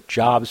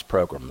jobs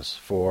programs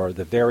for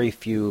the very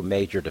few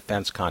major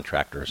defense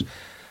contractors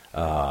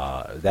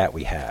that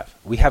we have.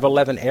 We have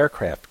 11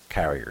 aircraft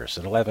carriers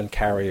and 11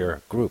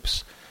 carrier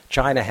groups.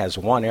 China has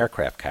one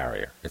aircraft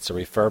carrier. It's a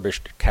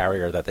refurbished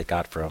carrier that they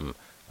got from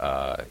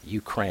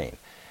Ukraine.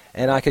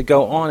 And I could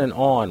go on and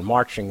on,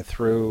 marching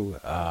through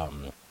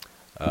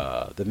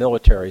the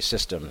military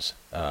systems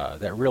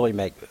that really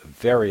make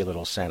very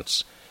little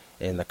sense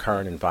in the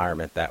current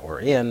environment that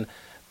we're in,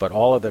 but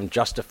all of them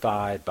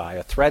justified by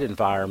a threat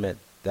environment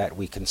that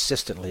we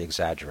consistently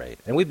exaggerate.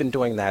 And we've been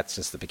doing that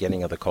since the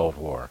beginning of the Cold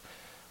War.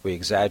 We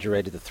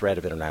exaggerated the threat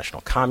of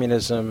international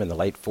communism in the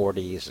late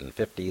 40s and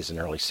 50s and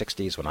early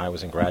 60s when I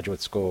was in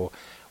graduate school.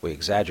 We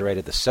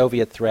exaggerated the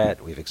Soviet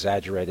threat. We've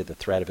exaggerated the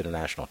threat of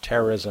international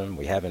terrorism.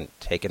 We haven't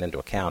taken into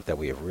account that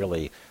we have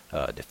really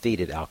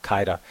defeated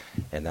al-Qaeda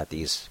and that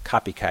these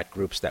copycat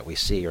groups that we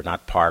see are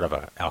not part of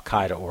an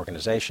al-Qaeda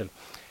organization.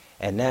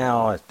 And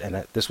now,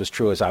 and this was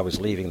true as I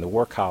was leaving the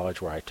War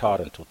College where I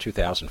taught until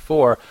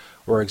 2004,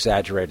 we're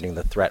exaggerating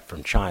the threat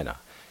from China.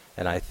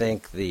 And I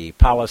think the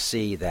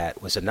policy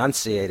that was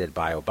enunciated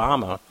by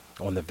Obama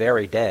on the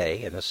very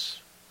day, and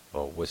this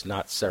was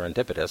not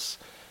serendipitous,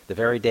 the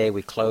very day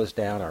we closed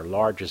down our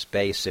largest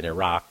base in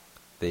Iraq,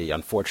 the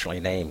unfortunately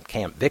named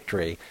Camp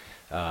Victory,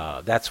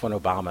 that's when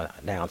Obama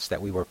announced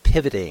that we were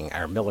pivoting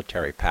our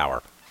military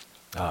power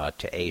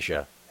to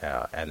Asia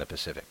and the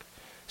Pacific,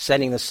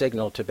 sending the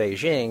signal to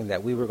Beijing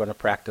that we were going to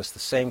practice the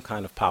same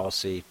kind of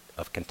policy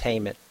of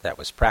containment that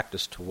was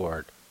practiced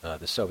toward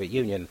the Soviet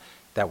Union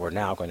that we're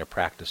now going to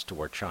practice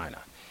toward China.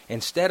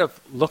 Instead of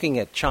looking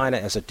at China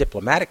as a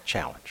diplomatic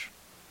challenge,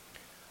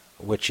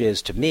 which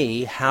is, to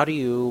me, how do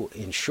you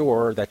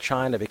ensure that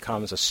China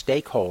becomes a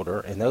stakeholder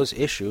in those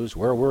issues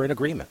where we're in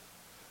agreement?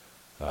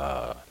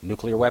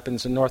 Nuclear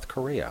weapons in North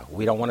Korea.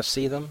 We don't want to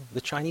see them. The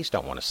Chinese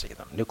don't want to see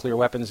them. Nuclear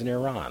weapons in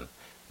Iran.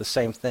 The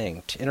same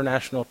thing.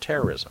 International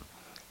terrorism.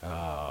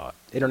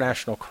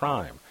 International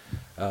crime.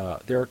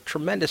 There are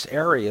tremendous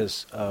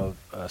areas of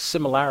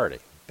similarity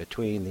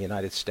between the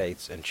United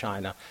States and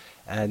China,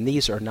 and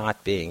these are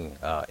not being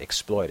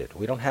exploited.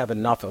 We don't have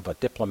enough of a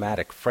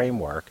diplomatic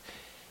framework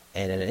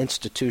and an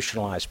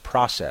institutionalized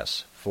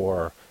process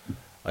for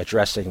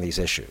addressing these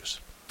issues.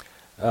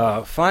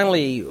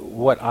 Finally,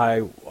 what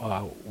I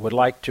would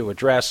like to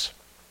address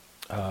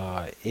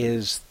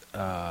is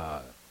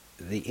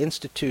the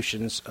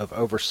institutions of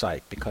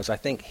oversight, because I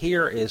think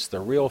here is the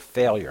real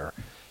failure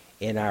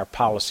in our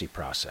policy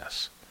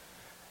process.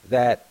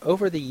 That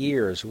over the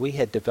years we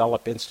had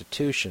developed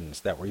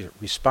institutions that were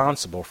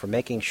responsible for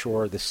making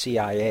sure the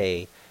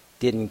CIA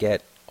didn't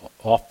get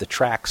off the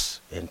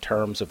tracks in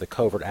terms of the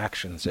covert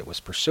actions it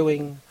was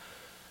pursuing,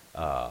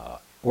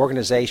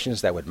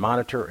 organizations that would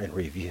monitor and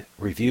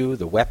review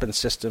the weapon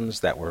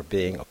systems that were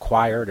being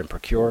acquired and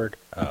procured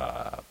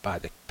by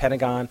the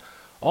Pentagon,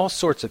 all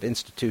sorts of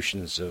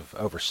institutions of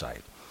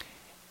oversight.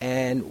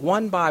 And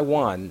one by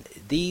one,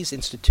 these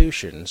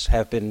institutions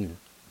have been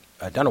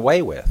done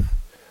away with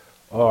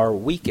or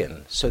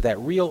weakened so that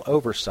real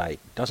oversight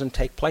doesn't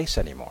take place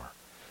anymore.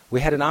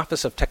 We had an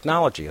Office of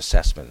Technology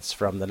Assessments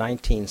from the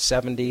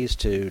 1970s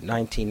to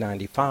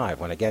 1995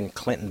 when, again,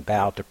 Clinton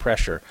bowed to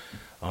pressure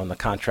on the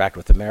contract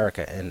with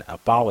America and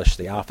abolished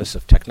the Office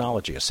of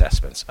Technology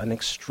Assessments, an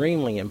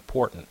extremely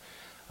important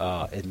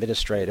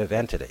administrative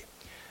entity.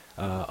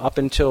 Up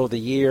until the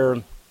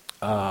year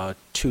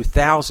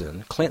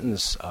 2000,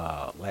 Clinton's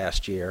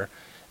last year,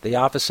 the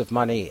Office of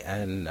Money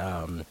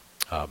and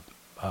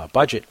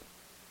Budget,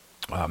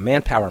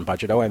 Manpower and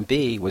Budget,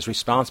 OMB, was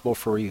responsible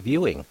for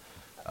reviewing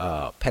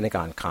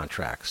Pentagon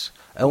contracts.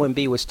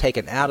 OMB was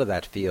taken out of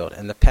that field,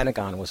 and the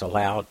Pentagon was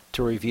allowed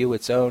to review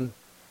its own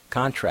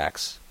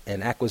contracts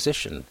and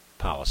acquisition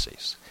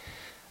policies.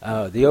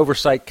 The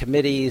oversight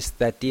committees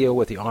that deal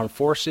with the armed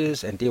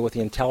forces and deal with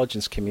the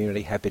intelligence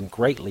community have been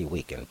greatly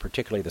weakened,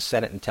 particularly the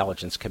Senate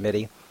Intelligence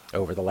Committee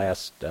over the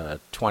last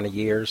 20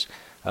 years,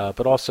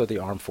 but also the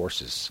Armed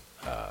Forces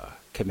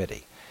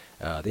Committee.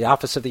 The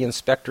Office of the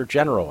Inspector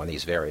General in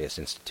these various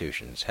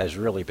institutions has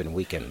really been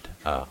weakened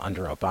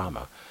under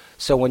Obama.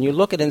 So when you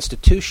look at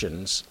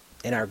institutions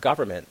in our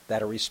government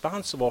that are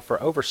responsible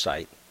for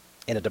oversight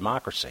in a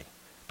democracy,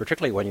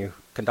 particularly when you're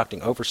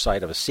conducting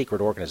oversight of a secret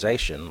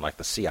organization like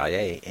the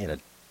CIA in a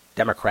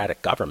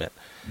democratic government,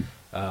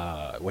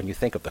 when you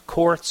think of the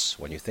courts,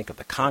 when you think of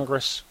the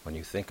Congress, when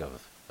you think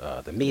of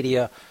the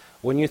media,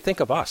 when you think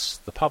of us,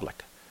 the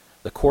public,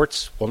 the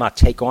courts will not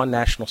take on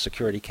national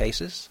security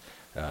cases.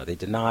 They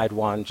denied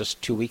one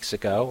just 2 weeks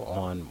ago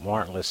on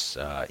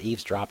warrantless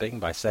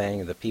eavesdropping by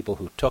saying the people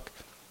who took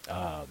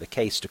the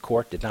case to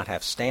court did not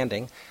have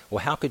standing.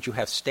 Well, how could you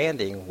have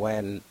standing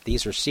when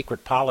these are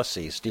secret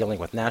policies dealing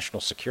with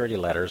national security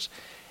letters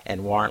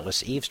and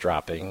warrantless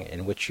eavesdropping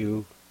in which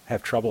you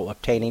have trouble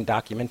obtaining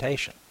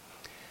documentation?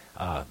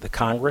 The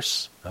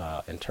Congress,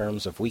 in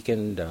terms of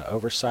weakened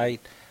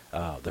oversight,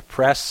 the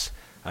press.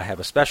 I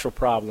have a special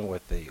problem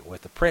with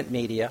the print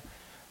media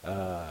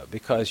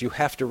because you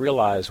have to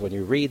realize when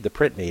you read the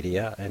print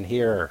media, and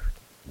here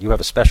you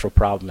have a special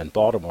problem in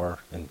Baltimore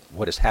and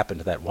what has happened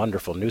to that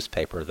wonderful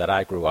newspaper that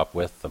I grew up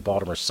with, the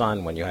Baltimore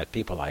Sun, when you had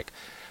people like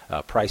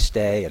Price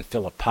Day and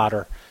Philip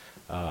Potter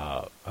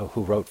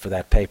who wrote for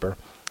that paper.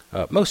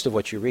 Most of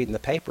what you read in the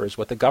paper is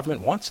what the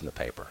government wants in the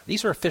paper.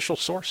 These are official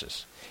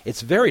sources.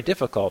 It's very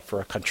difficult for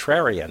a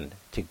contrarian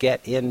to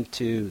get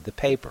into the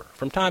paper.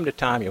 From time to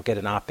time, you'll get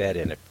an op-ed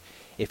in it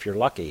if you're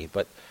lucky.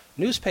 But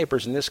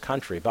newspapers in this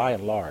country, by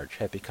and large,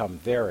 have become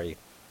very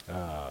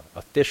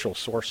official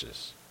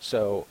sources.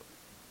 So,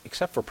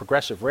 except for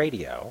progressive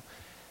radio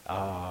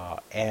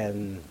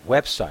and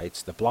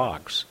websites, the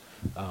blogs,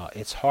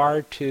 it's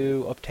hard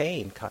to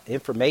obtain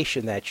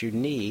information that you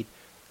need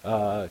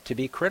to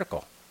be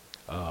critical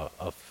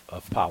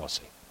of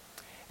policy.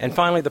 And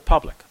finally, the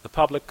public. The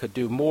public could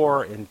do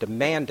more in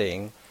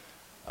demanding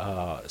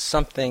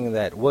something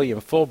that William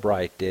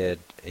Fulbright did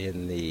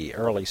in the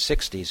early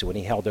 60s when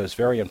he held those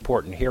very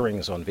important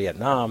hearings on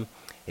Vietnam.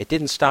 It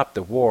didn't stop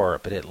the war,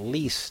 but at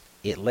least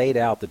it laid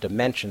out the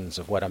dimensions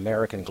of what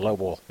American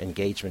global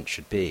engagement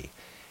should be.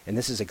 And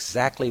this is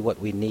exactly what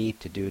we need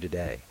to do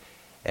today.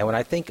 And when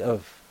I think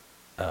of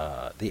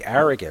the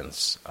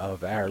arrogance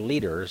of our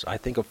leaders, I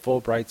think of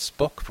Fulbright's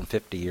book from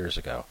 50 years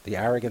ago, The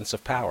Arrogance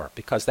of Power,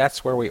 because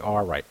that's where we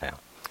are right now.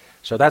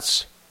 So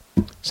that's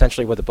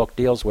essentially what the book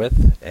deals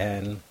with,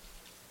 and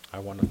I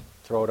want to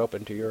throw it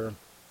open to your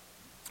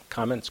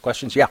comments,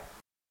 questions. Yeah.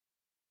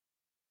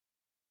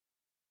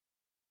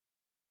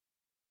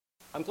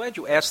 I'm glad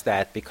you asked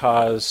that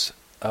because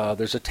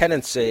there's a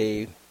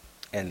tendency,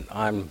 and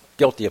I'm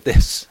guilty of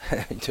this,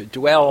 to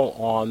dwell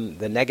on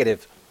the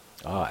negative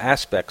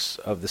aspects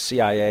of the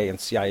CIA and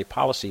CIA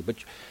policy, but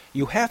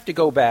you have to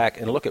go back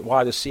and look at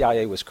why the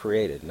CIA was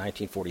created in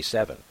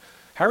 1947.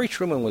 Harry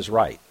Truman was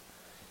right.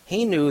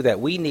 He knew that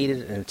we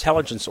needed an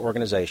intelligence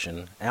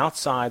organization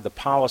outside the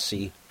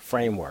policy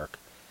framework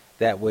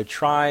that would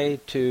try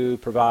to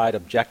provide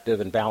objective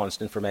and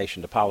balanced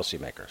information to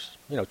policymakers.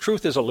 You know,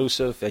 truth is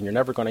elusive, and you're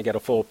never going to get a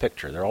full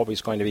picture. There are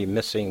always going to be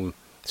missing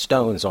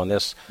stones on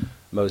this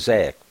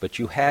mosaic, but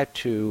you had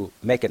to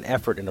make an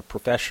effort in a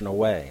professional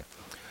way.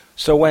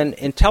 So when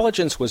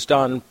intelligence was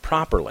done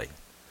properly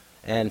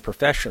and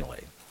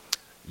professionally,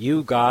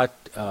 you got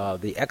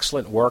the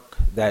excellent work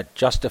that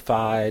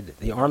justified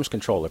the arms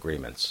control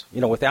agreements.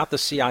 You know, without the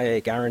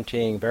CIA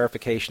guaranteeing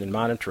verification and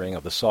monitoring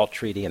of the SALT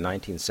Treaty in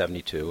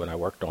 1972, and I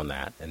worked on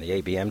that, and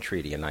the ABM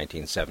Treaty in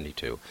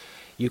 1972,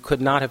 you could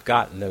not have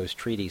gotten those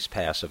treaties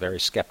past a very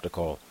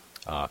skeptical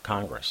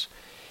Congress.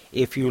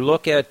 If you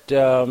look at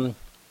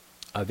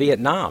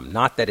Vietnam,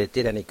 not that it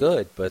did any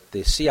good, but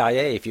the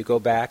CIA, if you go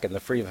back, and the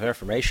Freedom of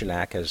Information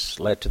Act has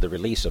led to the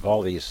release of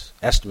all these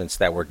estimates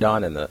that were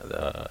done in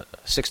the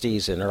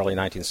 60s and early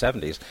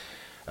 1970s,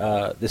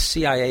 the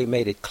CIA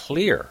made it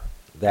clear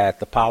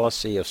that the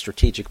policy of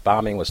strategic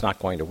bombing was not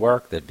going to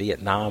work, that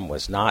Vietnam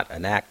was not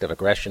an act of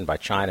aggression by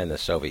China and the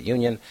Soviet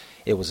Union.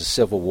 It was a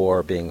civil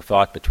war being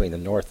fought between the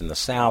North and the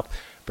South,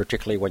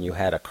 particularly when you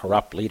had a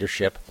corrupt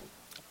leadership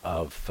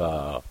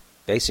of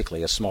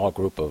basically a small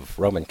group of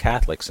Roman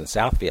Catholics in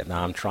South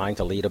Vietnam trying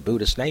to lead a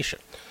Buddhist nation,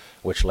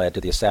 which led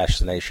to the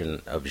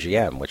assassination of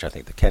Diem, which I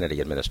think the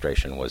Kennedy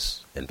administration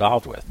was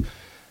involved with.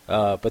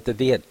 But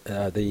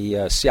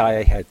the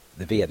CIA had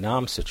the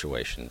Vietnam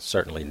situation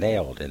certainly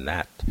nailed in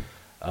that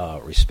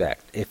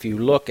respect. If you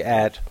look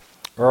at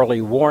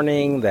early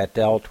warning that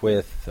dealt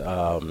with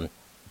the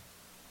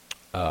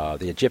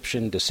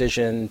Egyptian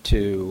decision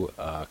to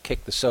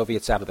kick the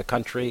Soviets out of the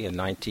country in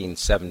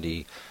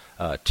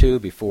 1972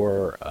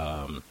 before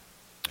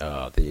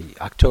the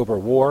October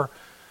War,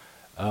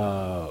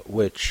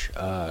 which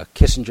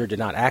Kissinger did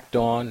not act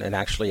on and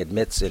actually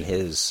admits in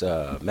his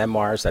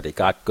memoirs that he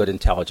got good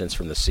intelligence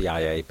from the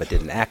CIA but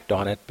didn't act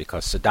on it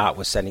because Sadat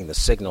was sending the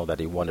signal that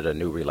he wanted a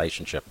new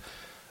relationship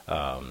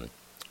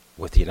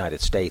with the United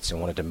States and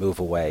wanted to move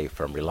away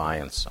from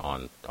reliance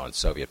on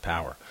Soviet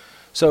power.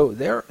 So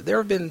there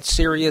have been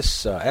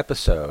serious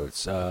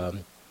episodes.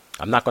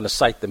 I'm not going to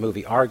cite the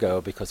movie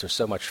Argo because there's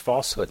so much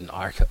falsehood in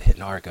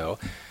Argo,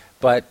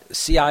 but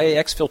CIA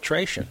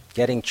exfiltration,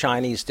 getting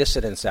Chinese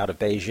dissidents out of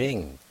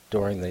Beijing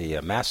during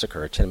the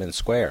massacre at Tiananmen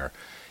Square,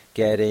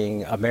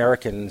 getting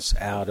Americans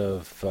out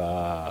of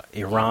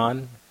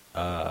Iran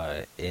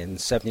in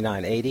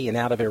 79-80 and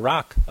out of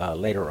Iraq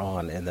later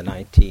on in the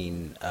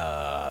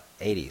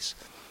 1980s.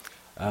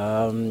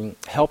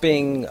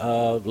 Helping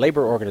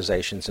labor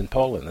organizations in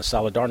Poland, the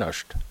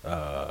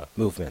Solidarność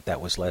movement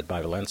that was led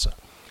by Wałęsa.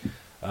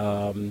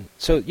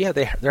 So, yeah,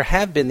 there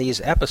have been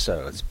these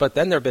episodes, but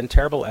then there have been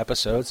terrible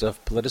episodes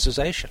of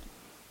politicization.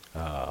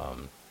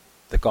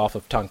 The Gulf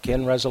of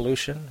Tonkin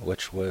resolution,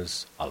 which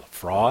was a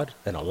fraud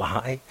and a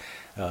lie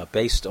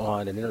based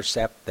on an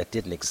intercept that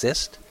didn't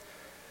exist.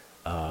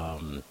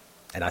 And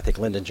I think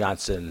Lyndon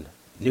Johnson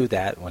knew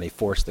that when he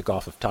forced the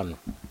Gulf of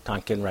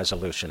Tonkin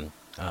resolution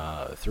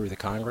through the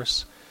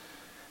Congress.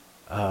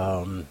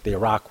 The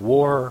Iraq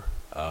War,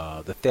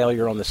 the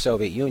failure on the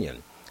Soviet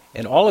Union.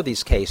 In all of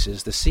these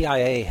cases, the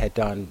CIA had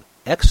done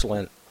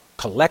excellent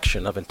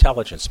collection of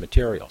intelligence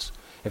materials.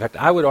 In fact,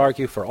 I would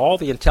argue for all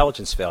the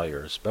intelligence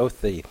failures,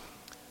 both the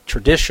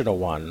traditional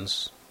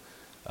ones,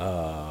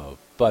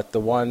 but the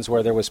ones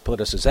where there was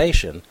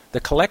politicization, the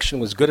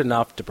collection was good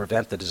enough to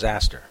prevent the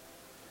disaster.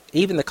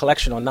 Even the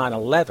collection on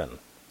 9/11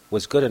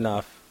 was good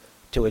enough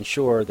to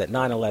ensure that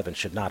 9/11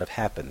 should not have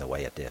happened the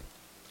way it did.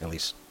 At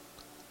least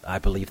I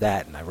believe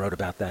that, and I wrote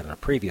about that in a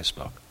previous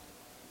book.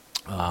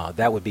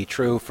 That would be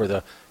true for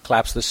the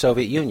collapse of the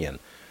Soviet Union.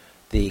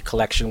 the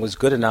collection was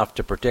good enough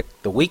to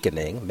predict the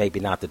weakening, maybe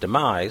not the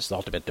demise, the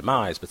ultimate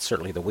demise, but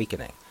certainly the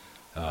weakening.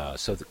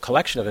 So the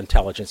collection of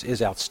intelligence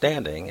is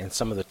outstanding, and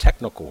some of the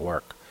technical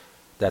work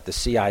that the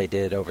CIA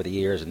did over the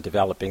years in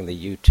developing the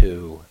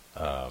U-2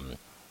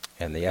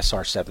 and the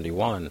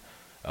SR-71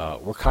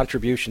 were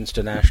contributions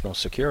to national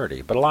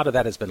security. But a lot of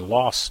that has been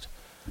lost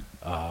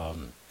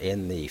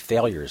in the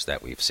failures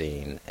that we've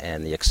seen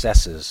and the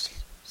excesses,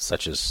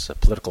 such as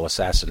political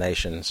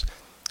assassinations,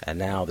 and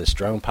now this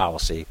drone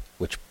policy,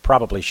 which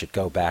probably should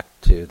go back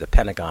to the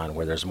Pentagon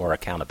where there's more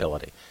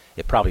accountability.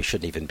 It probably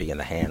shouldn't even be in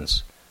the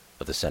hands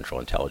of the Central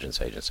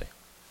Intelligence Agency.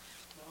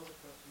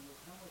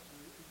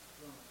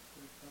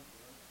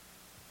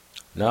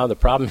 No, the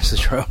problem is the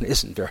drone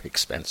isn't very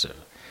expensive.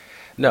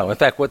 No, in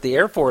fact, what the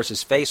Air Force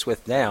is faced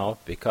with now,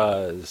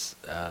 because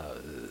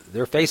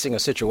they're facing a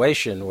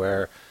situation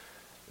where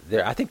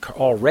I think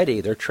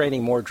already they're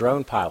training more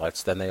drone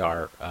pilots than they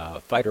are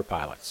fighter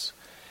pilots.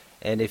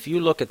 And if you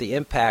look at the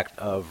impact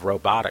of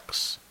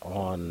robotics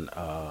on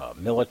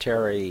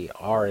military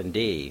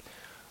R&D,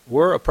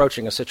 we're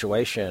approaching a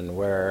situation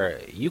where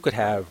you could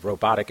have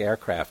robotic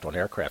aircraft on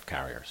aircraft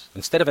carriers.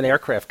 Instead of an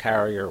aircraft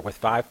carrier with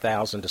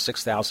 5,000 to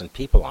 6,000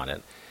 people on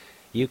it,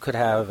 you could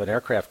have an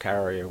aircraft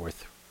carrier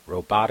with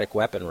robotic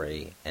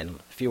weaponry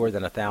and fewer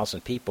than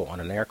 1,000 people on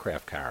an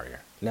aircraft carrier.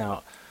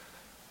 Now,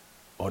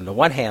 on the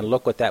one hand,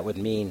 look what that would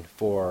mean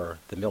for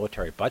the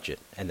military budget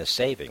and the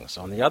savings.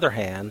 On the other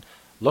hand,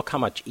 look how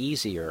much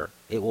easier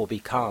it will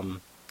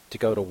become to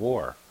go to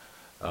war.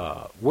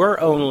 We're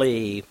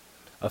only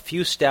a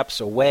few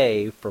steps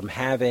away from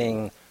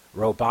having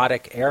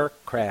robotic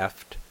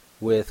aircraft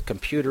with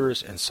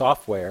computers and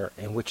software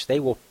in which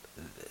the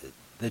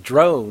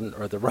drone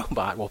or the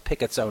robot will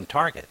pick its own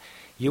target.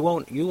 You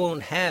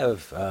won't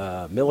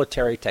have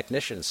military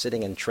technicians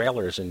sitting in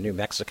trailers in New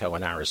Mexico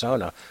and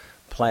Arizona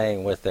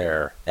playing with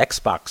their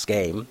Xbox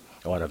game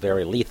on a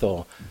very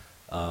lethal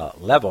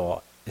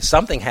level.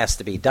 Something has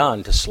to be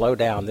done to slow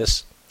down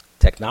this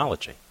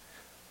technology.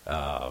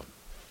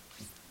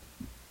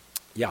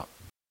 Yeah.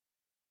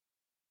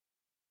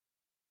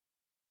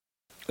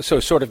 So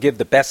sort of give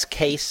the best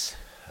case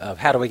of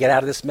how do we get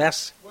out of this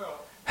mess?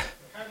 Well, how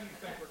do you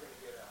think we're going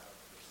to get out of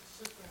it? Is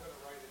the system going to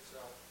right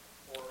itself,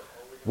 or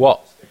are we going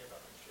to stand up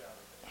and shout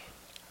at it?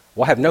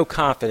 Well, I have no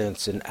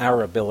confidence in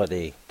our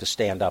ability to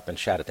stand up and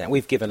shout it down.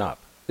 We've given up.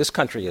 This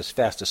country is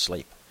fast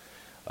asleep.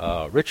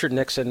 Richard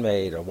Nixon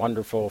made a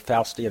wonderful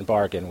Faustian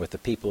bargain with the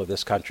people of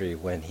this country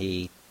when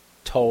he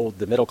told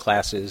the middle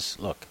classes,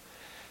 look,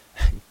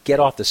 get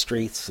off the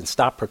streets and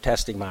stop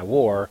protesting my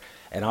war,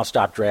 and I'll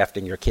stop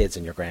drafting your kids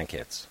and your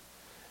grandkids.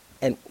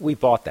 And we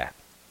bought that.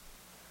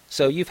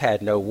 So you've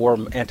had no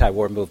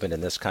anti-war movement in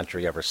this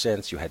country ever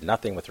since. You had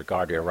nothing with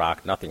regard to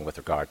Iraq, nothing with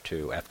regard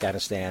to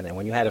Afghanistan. And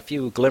when you had a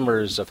few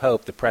glimmers of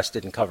hope, the press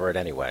didn't cover it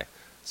anyway.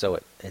 So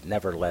it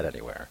never led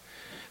anywhere.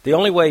 The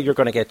only way you're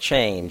going to get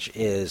change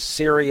is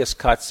serious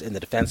cuts in the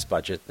defense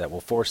budget that will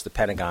force the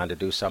Pentagon to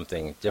do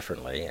something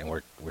differently, and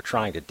we're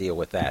trying to deal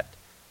with that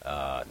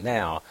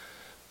now.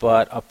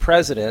 But a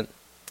president,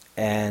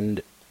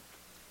 and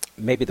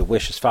maybe the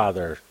wish is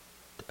father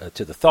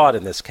to the thought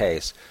in this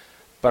case,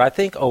 but I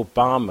think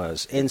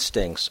Obama's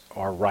instincts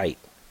are right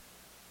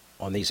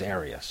on these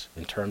areas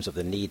in terms of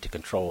the need to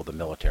control the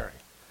military.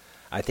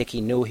 I think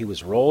he knew he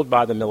was rolled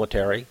by the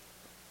military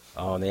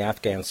on the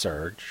Afghan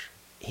surge.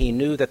 He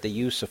knew that the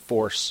use of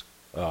force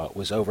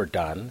was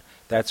overdone.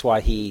 That's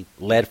why he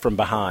led from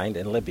behind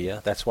in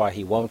Libya. That's why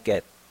he won't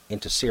get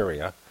into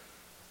Syria.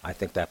 I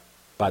think that,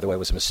 by the way,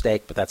 was a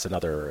mistake, but that's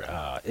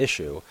another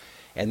issue.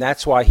 And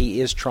that's why he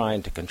is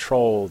trying to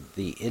control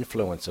the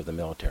influence of the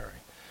military.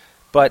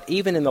 But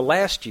even in the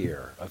last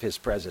year of his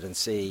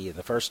presidency, in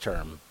the first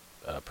term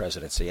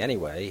presidency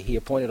anyway, he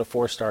appointed a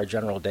four-star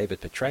General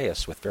David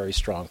Petraeus with very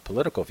strong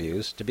political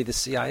views to be the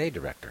CIA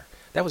director.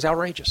 That was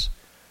outrageous.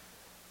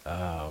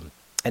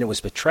 And it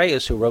was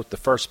Petraeus who wrote the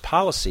first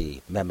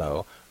policy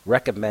memo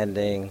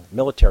recommending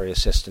military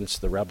assistance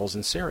to the rebels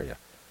in Syria.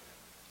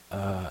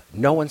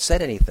 No one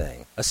said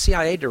anything. A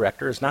CIA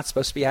director is not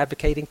supposed to be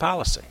advocating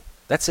policy.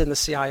 That's in the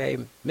CIA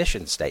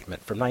mission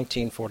statement from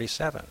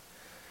 1947.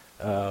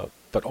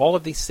 But all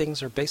of these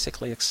things are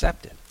basically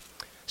accepted.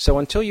 So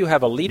until you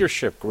have a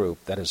leadership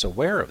group that is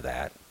aware of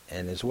that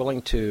and is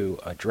willing to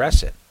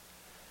address it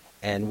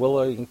and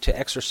willing to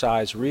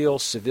exercise real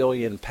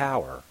civilian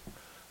power,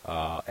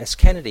 as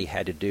Kennedy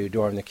had to do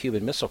during the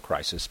Cuban Missile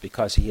Crisis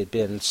because he had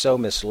been so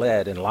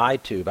misled and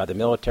lied to by the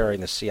military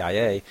and the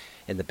CIA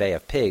in the Bay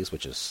of Pigs,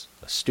 which is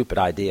a stupid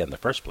idea in the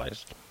first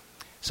place,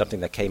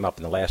 something that came up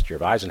in the last year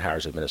of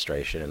Eisenhower's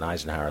administration, and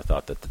Eisenhower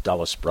thought that the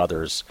Dulles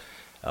brothers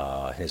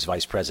and his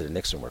Vice President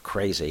Nixon were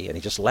crazy, and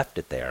he just left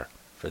it there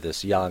for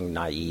this young,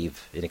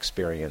 naive,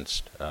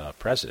 inexperienced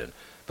president.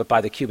 But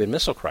by the Cuban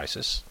Missile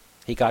Crisis,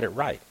 he got it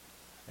right,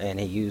 and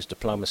he used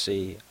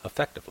diplomacy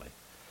effectively.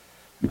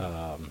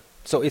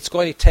 So it's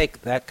going to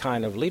take that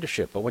kind of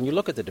leadership. But when you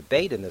look at the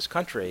debate in this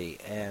country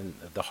and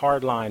the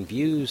hardline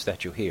views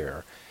that you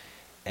hear,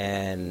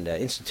 and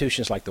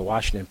institutions like the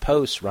Washington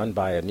Post, run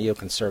by a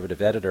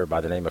neoconservative editor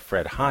by the name of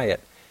Fred Hiatt,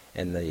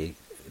 and the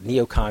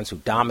neocons who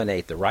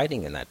dominate the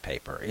writing in that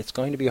paper, it's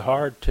going to be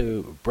hard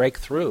to break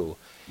through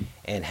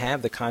and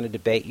have the kind of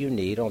debate you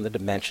need on the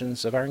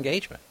dimensions of our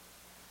engagement.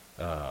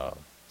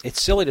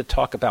 It's silly to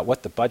talk about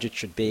what the budget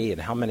should be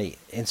and how many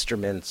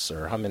instruments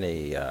or how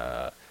many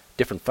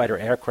different fighter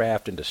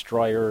aircraft and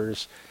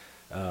destroyers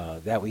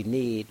that we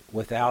need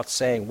without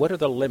saying what are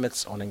the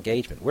limits on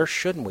engagement? Where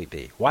shouldn't we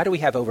be? Why do we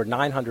have over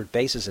 900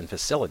 bases and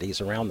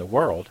facilities around the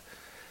world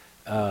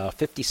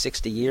 50,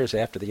 60 years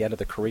after the end of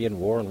the Korean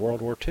War and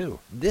World War II?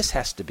 This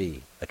has to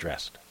be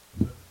addressed.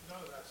 None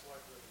of that's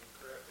likely to be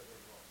corrected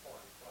into a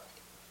foreign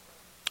budget.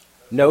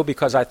 No,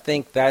 because I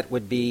think that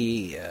would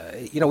be,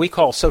 we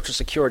call Social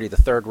Security the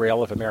third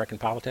rail of American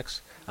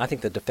politics. I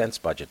think the defense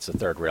budget's the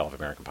third rail of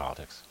American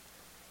politics.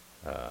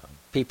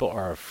 People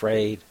are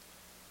afraid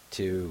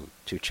to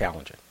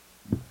challenge it.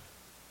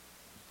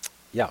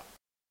 Yeah.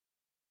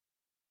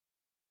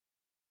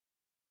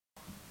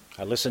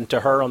 I listened to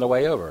her on the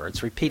way over.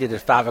 It's repeated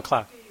at 5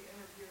 o'clock.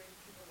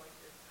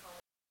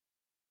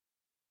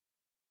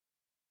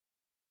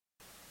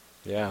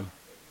 Yeah.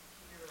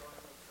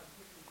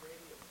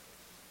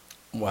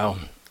 Well,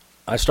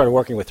 I started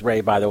working with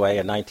Ray, by the way,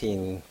 in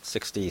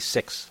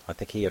 1966. I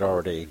think he had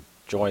already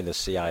joined the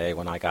CIA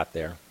when I got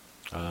there.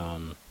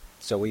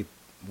 So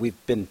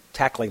we've been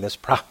tackling this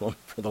problem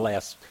for the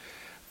last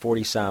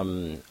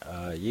 40-some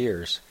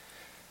years.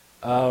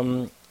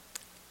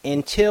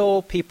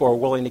 Until people are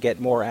willing to get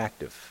more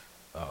active,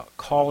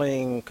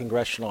 calling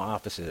congressional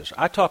offices.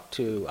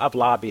 I've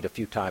lobbied a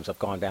few times. I've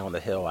gone down the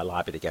Hill. I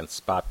lobbied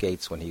against Bob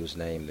Gates when he was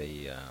named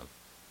the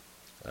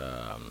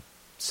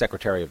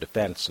Secretary of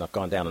Defense, and I've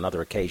gone down on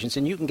other occasions.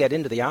 And you can get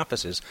into the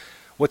offices.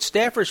 What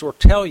staffers will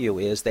tell you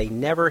is they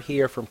never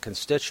hear from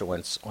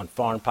constituents on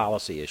foreign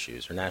policy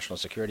issues or national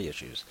security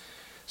issues.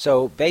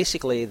 So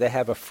basically, they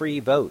have a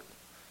free vote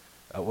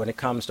when it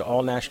comes to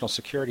all national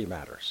security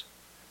matters.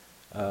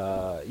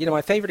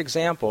 My favorite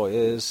example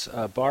is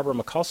Barbara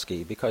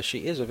Mikulski, because she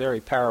is a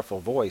very powerful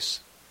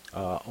voice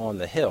on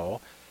the Hill,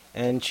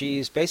 and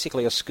she's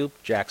basically a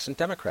Scoop Jackson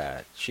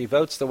Democrat. She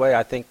votes the way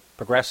I think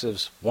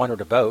progressives want her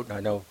to vote. I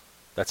know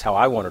that's how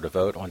I want her to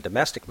vote on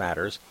domestic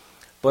matters,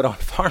 but on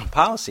foreign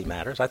policy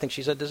matters, I think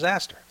she's a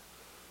disaster.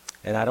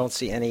 And I don't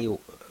see any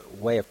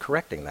way of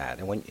correcting that.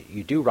 And when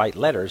you do write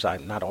letters,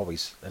 I'm not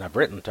always, and I've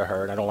written to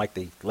her, and I don't like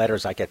the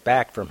letters I get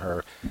back from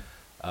her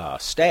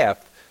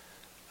staff,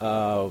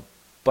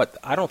 but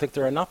I don't think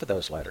there are enough of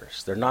those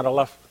letters. There are not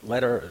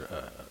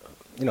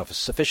enough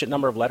sufficient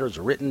number of letters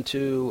written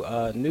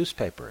to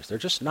newspapers. There are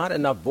just not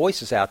enough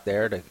voices out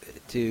there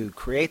to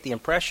create the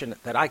impression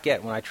that I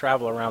get when I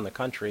travel around the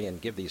country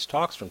and give these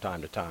talks from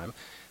time to time,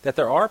 that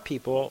there are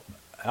people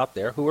out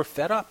there who are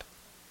fed up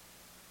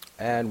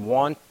and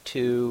want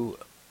to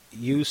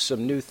use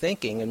some new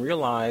thinking and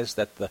realize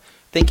that the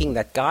thinking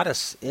that got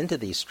us into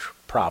these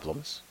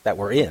problems that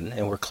we're in,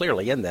 and we're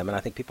clearly in them, and I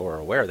think people are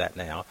aware of that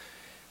now,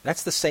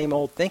 that's the same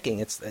old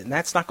thinking, and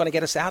that's not going to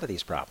get us out of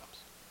these problems.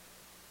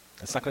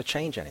 That's not going to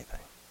change anything.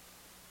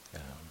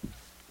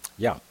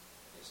 Yeah.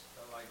 Just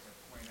I'd like to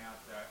point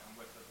out that I'm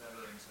with the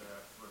Veterans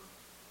for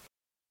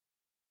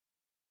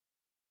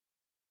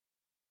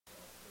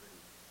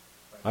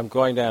I'm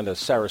going down to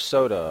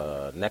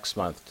Sarasota next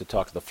month to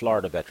talk to the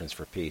Florida Veterans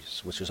for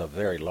Peace, which is a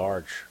very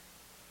large,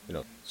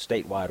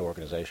 statewide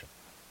organization.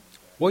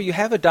 Well, you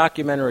have a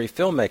documentary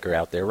filmmaker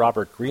out there,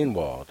 Robert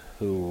Greenwald,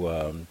 who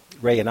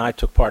Ray and I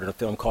took part in a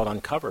film called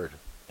Uncovered,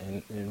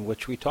 in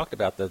which we talked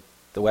about the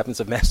weapons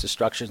of mass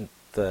destruction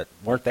that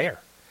weren't there.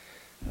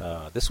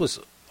 This was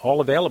all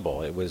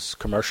available. It was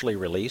commercially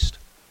released,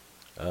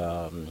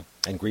 and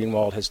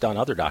Greenwald has done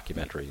other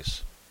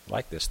documentaries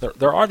like this.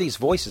 There are these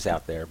voices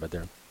out there, but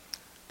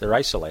they're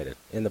isolated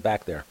in the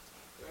back there.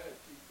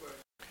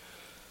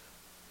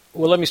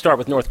 Well, let me start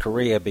with North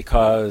Korea,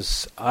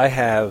 because I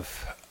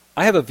have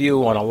a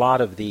view on a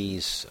lot of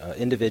these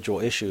individual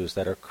issues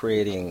that are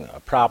creating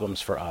problems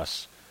for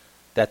us,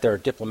 that there are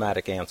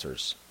diplomatic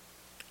answers.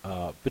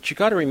 But you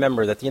got to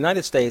remember that the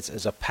United States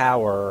is a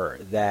power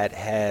that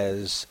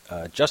has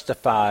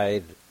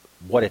justified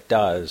what it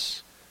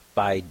does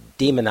by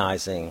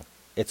demonizing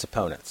its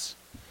opponents.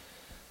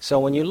 So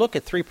when you look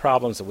at three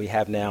problems that we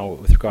have now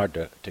with regard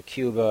to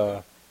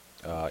Cuba,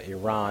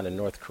 Iran, and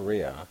North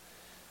Korea,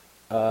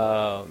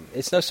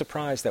 it's no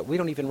surprise that we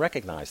don't even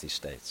recognize these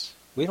states.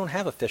 We don't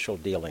have official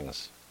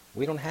dealings.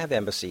 We don't have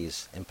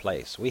embassies in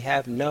place. We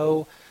have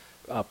no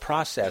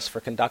process for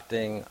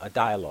conducting a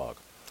dialogue.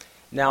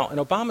 Now, in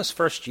Obama's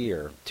first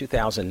year,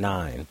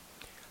 2009,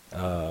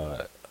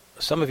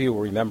 some of you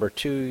will remember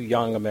two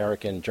young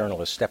American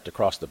journalists stepped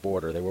across the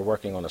border. They were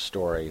working on a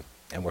story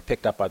and were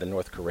picked up by the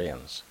North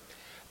Koreans.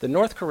 The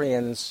North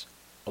Koreans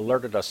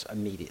alerted us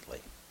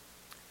immediately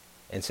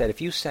and said,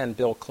 if you send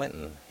Bill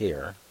Clinton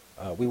here,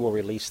 we will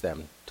release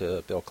them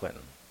to Bill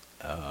Clinton.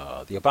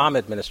 The Obama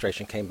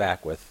administration came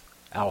back with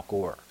Al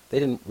Gore. They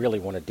didn't really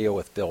want to deal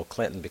with Bill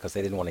Clinton because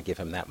they didn't want to give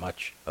him that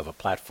much of a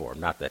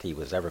platform, not that he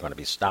was ever going to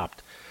be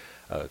stopped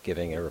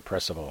giving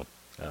irrepressible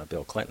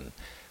Bill Clinton.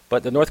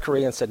 But the North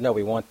Koreans said, no,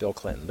 we want Bill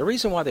Clinton. The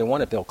reason why they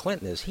wanted Bill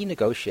Clinton is he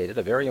negotiated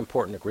a very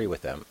important agreement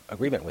with them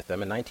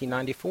in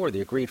 1994,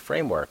 the Agreed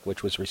Framework,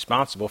 which was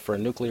responsible for a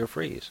nuclear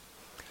freeze.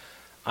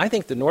 I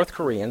think the North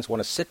Koreans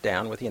want to sit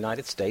down with the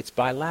United States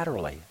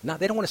bilaterally. Now,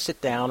 they don't want to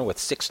sit down with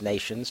 6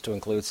 nations to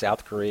include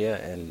South Korea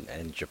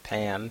and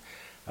Japan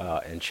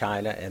and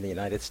China and the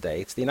United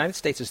States. The United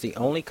States is the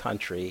only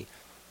country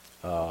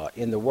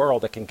in the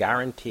world that can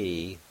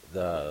guarantee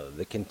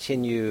the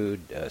continued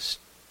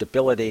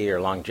stability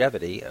or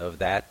longevity of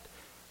that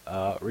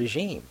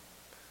regime,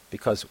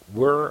 because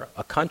we're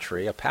a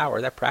country, a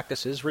power that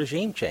practices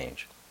regime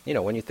change. You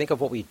know, when you think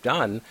of what we've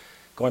done,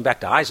 going back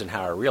to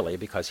Eisenhower, really,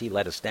 because he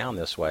led us down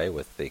this way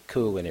with the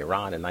coup in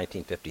Iran in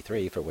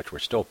 1953, for which we're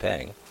still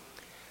paying.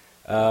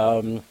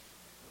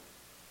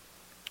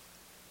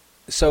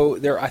 So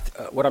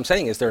what I'm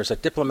saying is there's a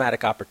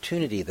diplomatic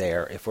opportunity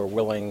there if we're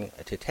willing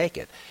to take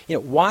it. You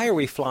know, why are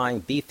we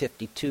flying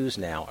B-52s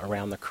now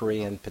around the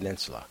Korean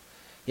Peninsula?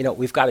 You know,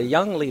 we've got a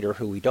young leader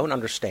who we don't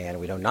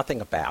understand, we know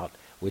nothing about.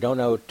 We don't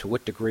know to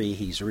what degree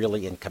he's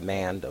really in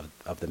command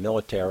of the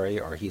military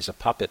or he's a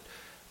puppet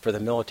for the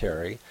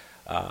military.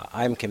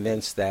 I'm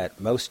convinced that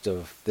most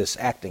of this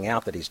acting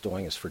out that he's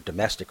doing is for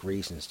domestic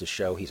reasons, to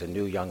show he's a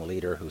new young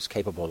leader who's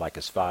capable, like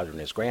his father and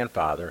his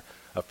grandfather,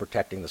 of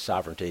protecting the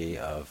sovereignty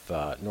of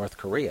North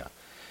Korea.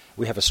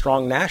 We have a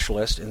strong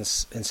nationalist in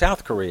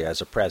South Korea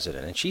as a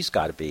president, and she's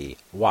got to be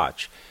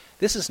watched.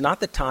 This is not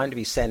the time to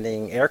be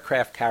sending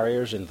aircraft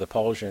carriers into the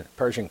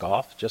Persian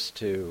Gulf just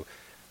to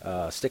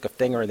stick a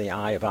finger in the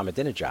eye of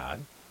Ahmadinejad,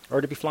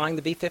 or to be flying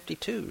the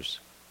B-52s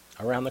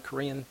around the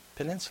Korean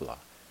Peninsula.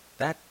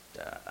 I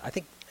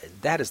think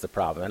that is the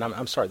problem. And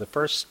I'm sorry, the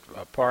first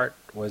part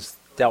was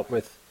dealt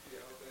with.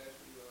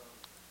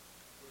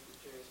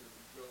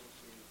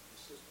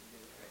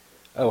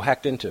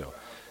 Hacked into.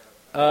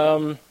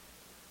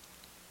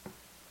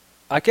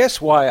 I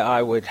guess why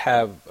I would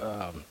have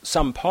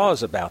some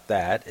pause about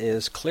that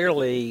is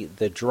clearly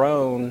the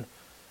drone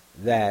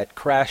that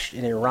crashed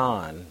in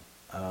Iran,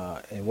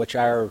 in which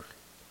our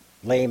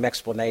lame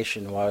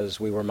explanation was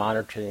we were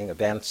monitoring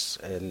events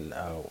in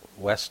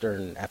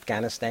western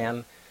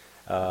Afghanistan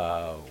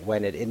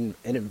when it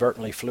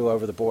inadvertently flew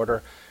over the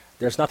border.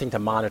 There's nothing to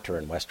monitor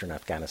in western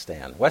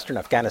Afghanistan. Western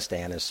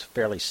Afghanistan is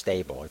fairly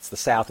stable. It's the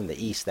south and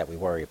the east that we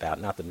worry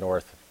about, not the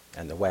north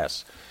and the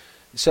west.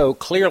 So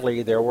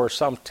clearly there were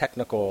some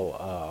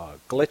technical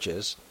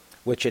glitches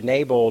which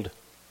enabled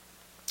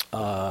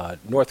Iran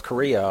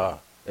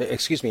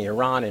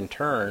in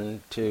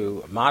turn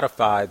to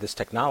modify this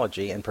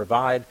technology and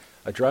provide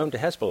a drone to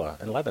Hezbollah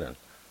in Lebanon.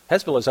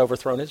 Hezbollah has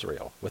overthrown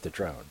Israel with a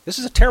drone. This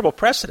is a terrible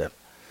precedent.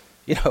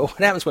 You know, what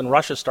happens when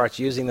Russia starts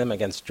using them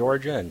against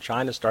Georgia and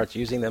China starts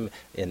using them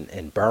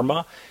in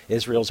Burma?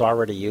 Israel's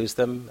already used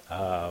them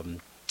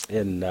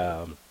in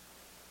the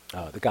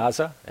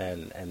Gaza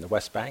and the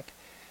West Bank.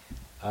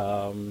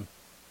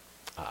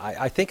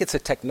 I think it's a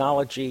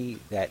technology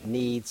that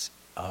needs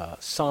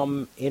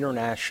some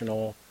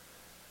international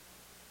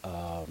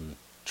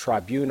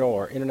tribunal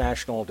or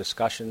international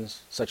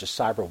discussions, such as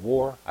cyber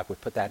war. I would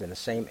put that in the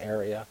same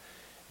area.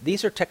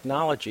 These are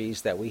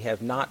technologies that we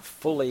have not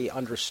fully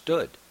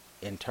understood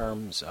in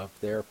terms of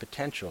their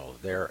potential,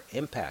 their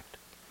impact.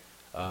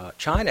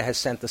 China has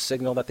sent the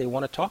signal that they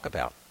want to talk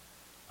about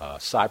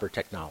cyber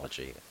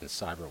technology and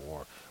cyber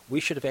war.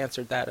 We should have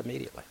answered that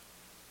immediately.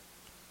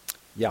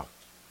 Yeah.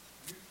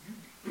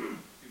 You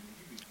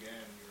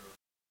began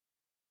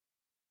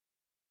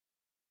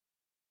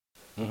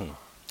your...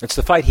 It's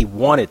the fight he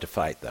wanted to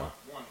fight, though.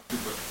 But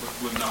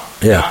would not.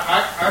 Yeah.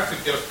 I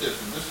suggest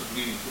this, and this is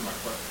leading to my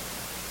question.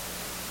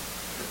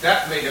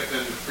 That may have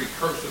been the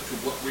precursor to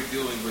what we're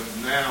dealing with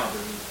now.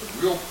 There is a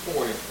real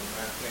poison,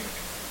 I think,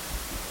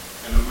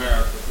 in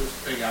America. This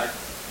thing, I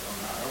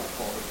don't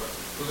call it, but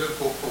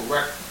political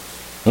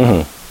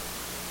correctness.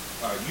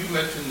 You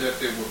mentioned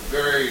that there were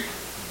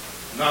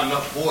not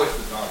enough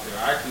voices out there.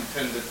 I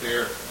contend that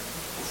there are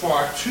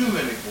far too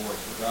many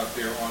voices out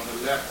there on the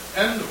left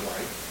and the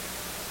right,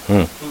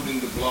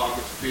 including the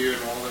blogosphere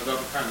and all that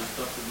other kind of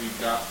stuff that we've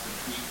got, the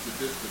tweets,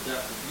 the this, the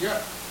that, the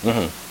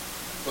other.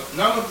 But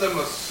none of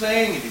them are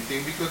saying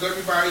anything because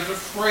everybody's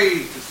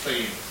afraid to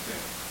say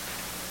anything.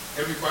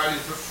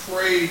 Everybody's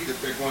afraid that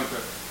they're going to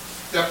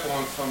step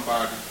on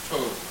somebody's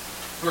toes.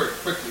 Very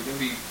quickly,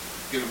 let me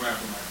get around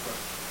to my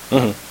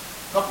question.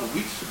 A couple of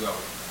weeks ago,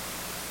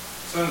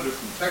 a senator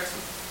from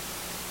Texas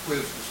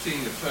quizzed the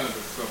senior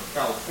senator from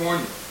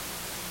California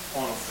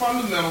on a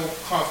fundamental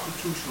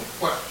constitutional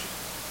question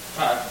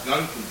tied to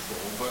gun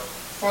control, but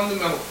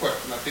fundamental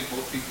question I think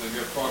most people in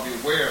here are probably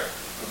aware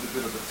of the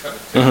bit of a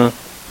tete-a-tete.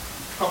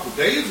 A couple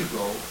days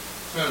ago,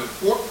 Senator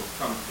Portman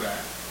comes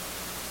back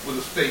with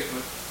a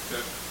statement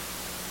that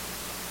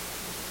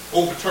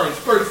overturns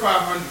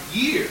 3,500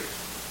 years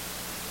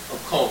of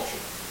culture,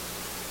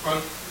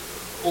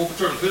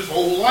 overturns his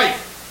whole life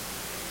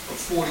of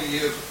 40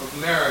 years of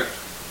marriage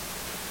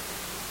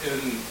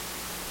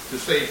to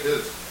save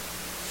his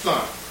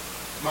son.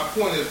 My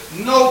point is,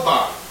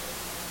 nobody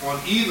on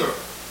either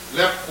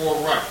left or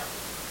right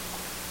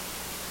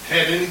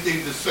had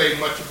anything to say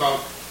much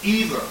about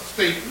either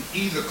statement,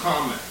 either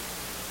comment.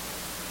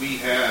 We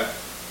have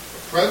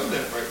a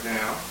president right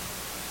now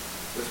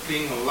that's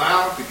being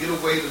allowed to get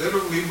away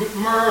literally with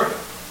murder.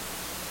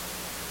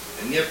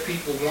 And yet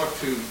people want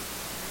to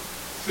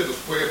fit a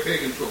square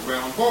peg into a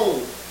round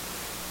hole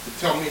to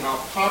tell me how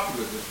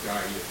popular this guy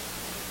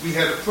is. We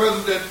had a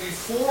president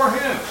before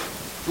him,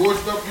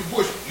 George W.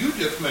 Bush, you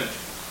just mentioned,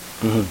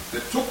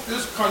 that took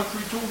this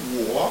country to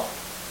war,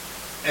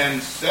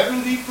 and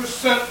 70%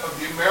 of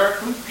the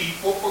American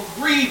people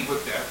agreed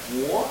with that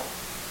war.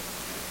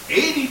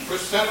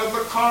 80% of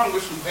the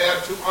Congress who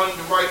had to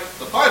underwrite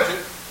the budget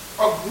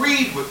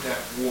agreed with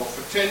that war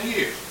for 10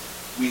 years.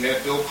 We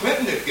had Bill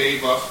Clinton that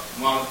gave us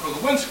Monica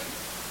Lewinsky.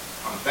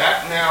 I'm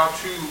back now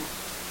to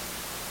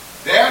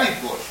Daddy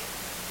Bush,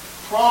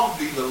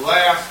 probably the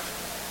last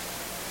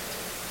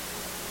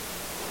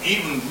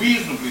even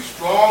reasonably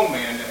strong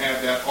man to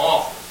have that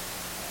office.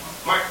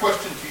 My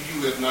question to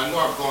you is, and I know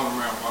I've gone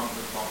around while I'm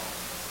just talking,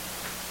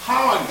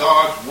 how in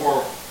God's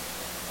world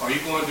are you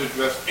going to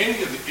address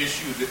any of the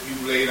issues that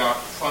you laid out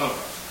in front of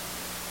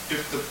us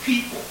if the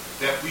people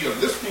that we are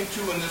listening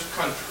to in this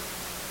country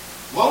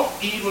won't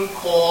even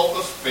call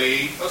a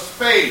spade a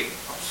spade?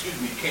 Excuse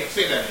me, can't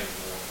say that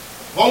anymore.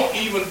 Won't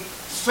even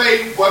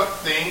say what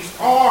things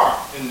are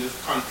in this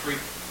country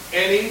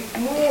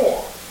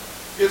anymore.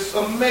 It's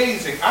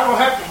amazing. I don't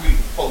have to read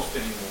the Post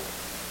anymore.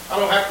 I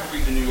don't have to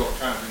read the New York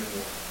Times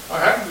anymore. I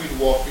don't have to read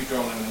the Wall Street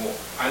Journal anymore.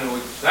 I know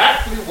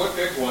exactly what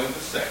they're going to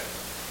say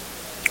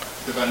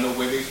because I know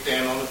where they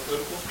stand on the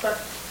political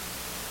spectrum.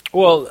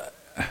 Well,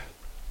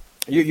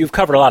 you've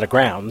covered a lot of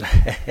ground,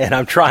 and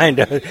I'm trying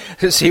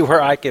to see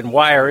where I can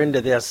wire into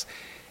this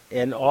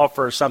and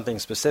offer something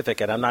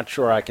specific, and I'm not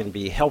sure I can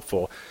be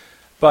helpful.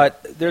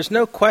 But there's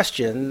no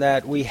question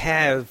that we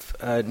have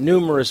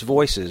numerous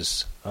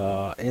voices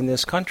in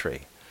this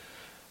country.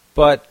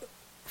 But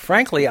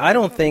frankly, I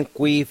don't think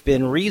we've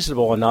been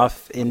reasonable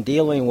enough in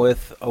dealing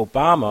with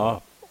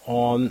Obama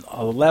on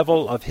a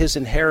level of his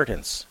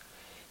inheritance.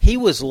 He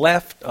was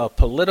left a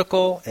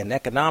political and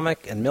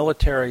economic and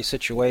military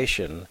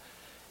situation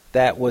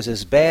that was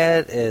as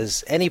bad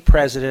as any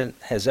president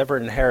has ever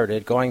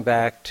inherited, going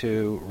back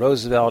to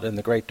Roosevelt in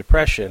the Great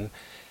Depression,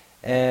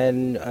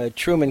 and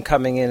Truman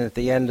coming in at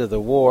the end of the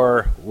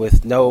war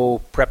with no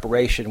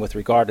preparation with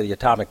regard to the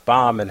atomic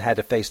bomb and had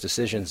to face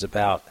decisions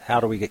about how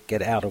do we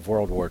get out of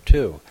World War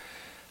II.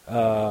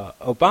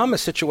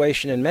 Obama's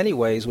situation in many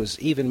ways was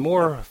even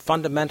more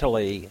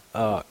fundamentally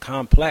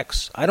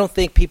complex. I don't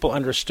think people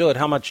understood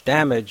how much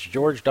damage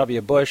George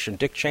W. Bush and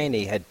Dick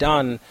Cheney had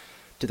done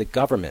to the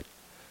government,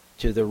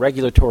 to the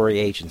regulatory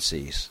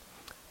agencies,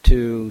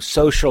 to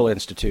social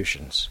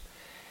institutions.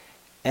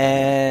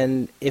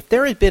 And if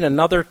there had been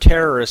another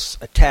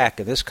terrorist attack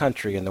in this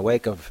country in the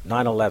wake of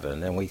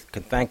 9/11, and we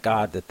can thank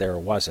God that there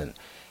wasn't,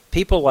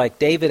 people like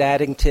David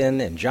Addington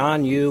and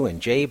John Yoo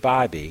and Jay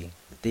Bybee,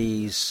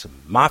 these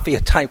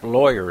mafia-type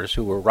lawyers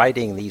who were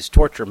writing these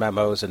torture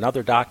memos and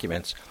other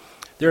documents,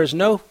 there is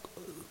no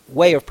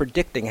way of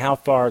predicting how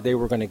far they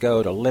were going to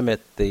go to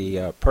limit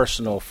the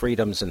personal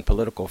freedoms and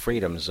political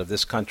freedoms of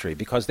this country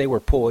because they were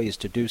poised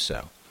to do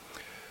so.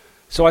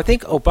 So I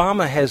think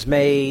Obama has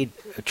made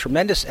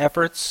tremendous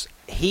efforts.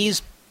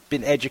 He's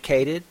been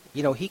educated.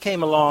 You know, he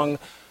came along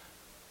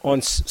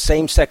on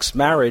same-sex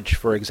marriage,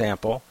 for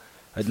example.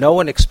 No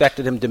one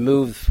expected him to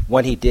move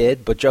when he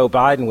did, but Joe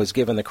Biden was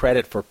given the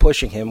credit for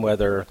pushing him,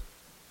 whether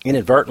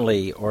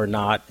inadvertently or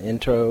not,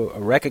 into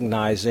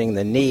recognizing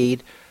the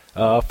need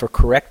for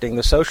correcting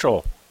the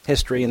social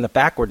history and the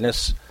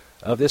backwardness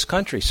of this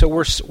country. So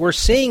we're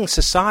seeing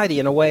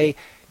society, in a way,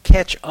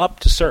 catch up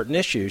to certain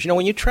issues. You know,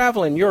 when you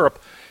travel in Europe,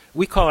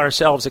 we call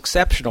ourselves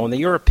exceptional, and the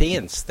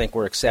Europeans think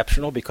we're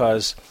exceptional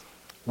because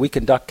we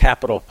conduct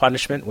capital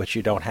punishment, which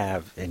you don't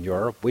have in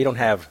Europe. We don't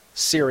have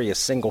serious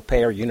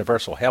single-payer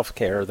universal health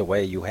care the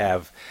way you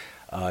have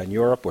in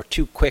Europe. We're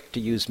too quick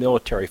to use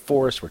military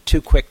force. We're too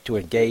quick to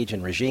engage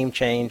in regime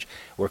change.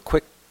 We're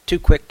too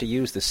quick to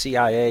use the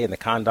CIA in the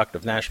conduct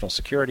of national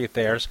security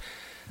affairs.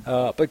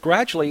 But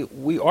gradually,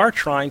 we are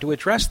trying to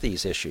address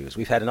these issues.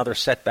 We've had another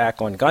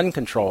setback on gun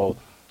control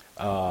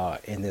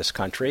in this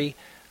country.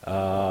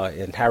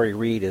 And Harry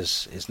Reid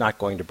is not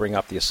going to bring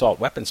up the assault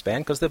weapons ban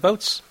because the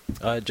votes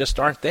just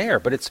aren't there.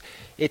 But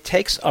it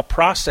takes a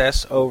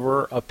process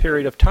over a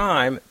period of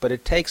time, but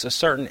it takes a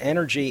certain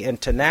energy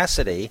and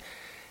tenacity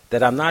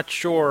that I'm not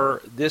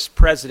sure this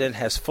president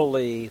has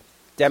fully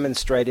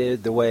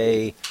demonstrated the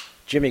way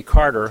Jimmy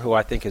Carter, who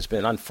I think has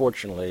been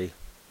unfortunately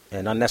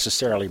and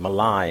unnecessarily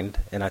maligned,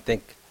 and I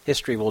think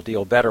history will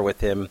deal better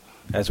with him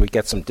as we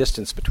get some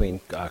distance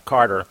between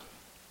Carter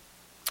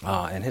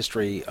and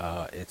history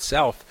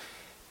itself.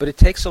 But it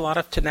takes a lot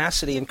of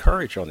tenacity and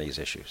courage on these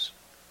issues.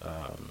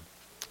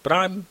 But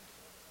I'm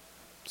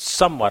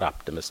somewhat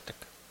optimistic.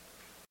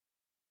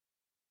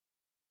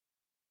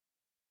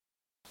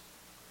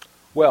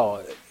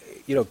 Well,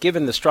 you know,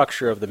 given the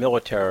structure of the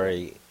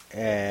military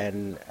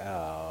and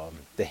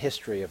the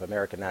history of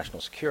American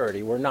national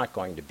security, we're not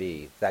going to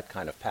be that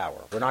kind of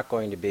power. We're not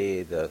going to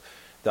be the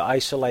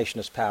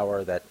isolationist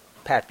power that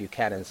Pat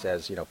Buchanan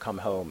says, you know, come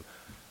home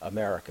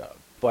America.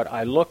 But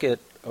I look at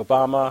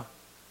Obama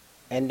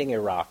ending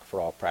Iraq for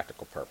all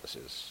practical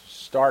purposes,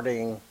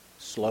 starting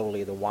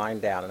slowly the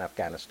wind down in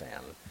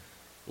Afghanistan,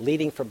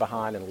 leading from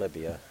behind in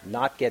Libya,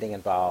 not getting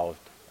involved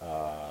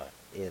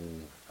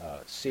in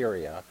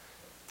Syria,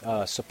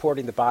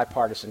 supporting the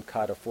bipartisan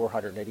cut of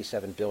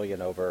 $487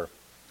 billion over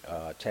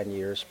 10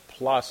 years,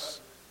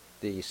 plus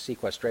the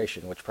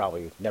sequestration, which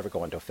probably never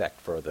go into effect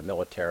for the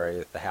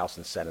military. The House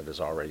and Senate is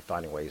already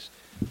finding ways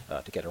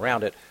to get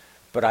around it.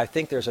 But I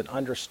think there's an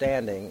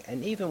understanding,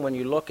 and even when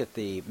you look at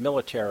the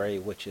military,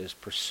 which has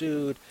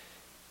pursued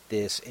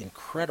this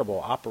incredible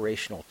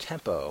operational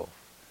tempo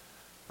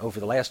over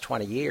the last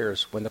 20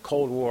 years, when the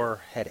Cold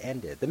War had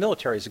ended, the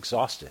military is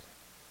exhausted.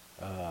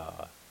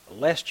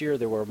 Last year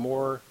there were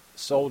more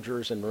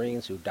soldiers and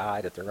Marines who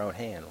died at their own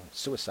hand,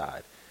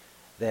 suicide,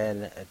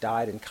 than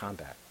died in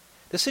combat.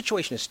 The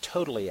situation is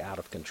totally out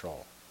of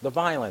control. The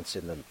violence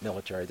in the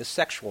military, the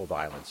sexual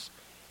violence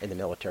in the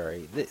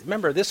military.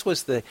 Remember, this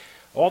was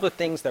all the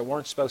things that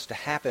weren't supposed to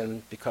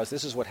happen, because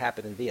this is what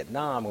happened in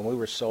Vietnam when we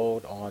were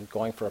sold on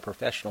going for a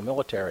professional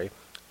military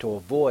to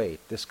avoid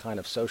this kind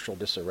of social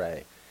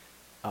disarray.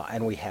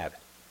 And we have it.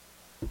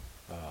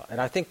 And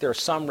I think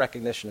there's some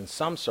recognition in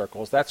some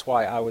circles. That's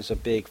why I was a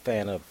big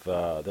fan of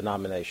the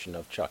nomination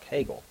of Chuck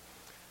Hagel,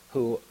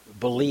 who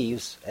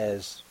believes,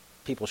 as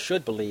people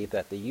should believe,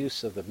 that the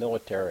use of the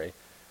military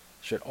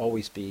should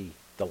always be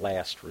the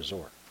last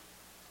resort.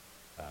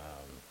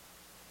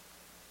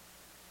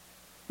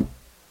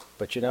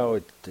 But you know,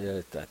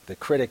 the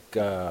critic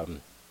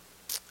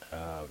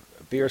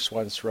Bierce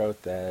once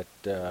wrote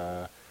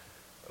that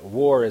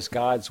war is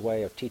God's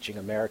way of teaching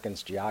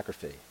Americans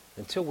geography.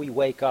 Until we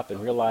wake up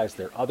and realize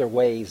there are other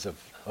ways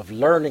of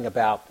learning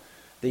about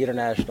the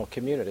international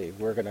community,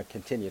 we're going to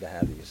continue to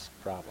have these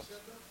problems.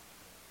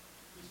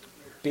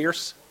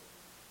 Bierce,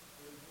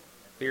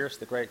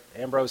 the great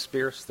Ambrose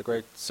Bierce, the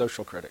great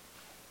social critic.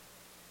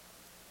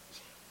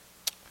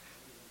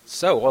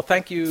 So, well,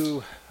 thank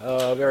you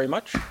very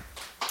much.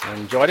 I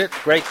enjoyed it.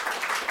 Great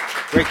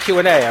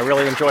Q&A. I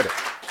really enjoyed it.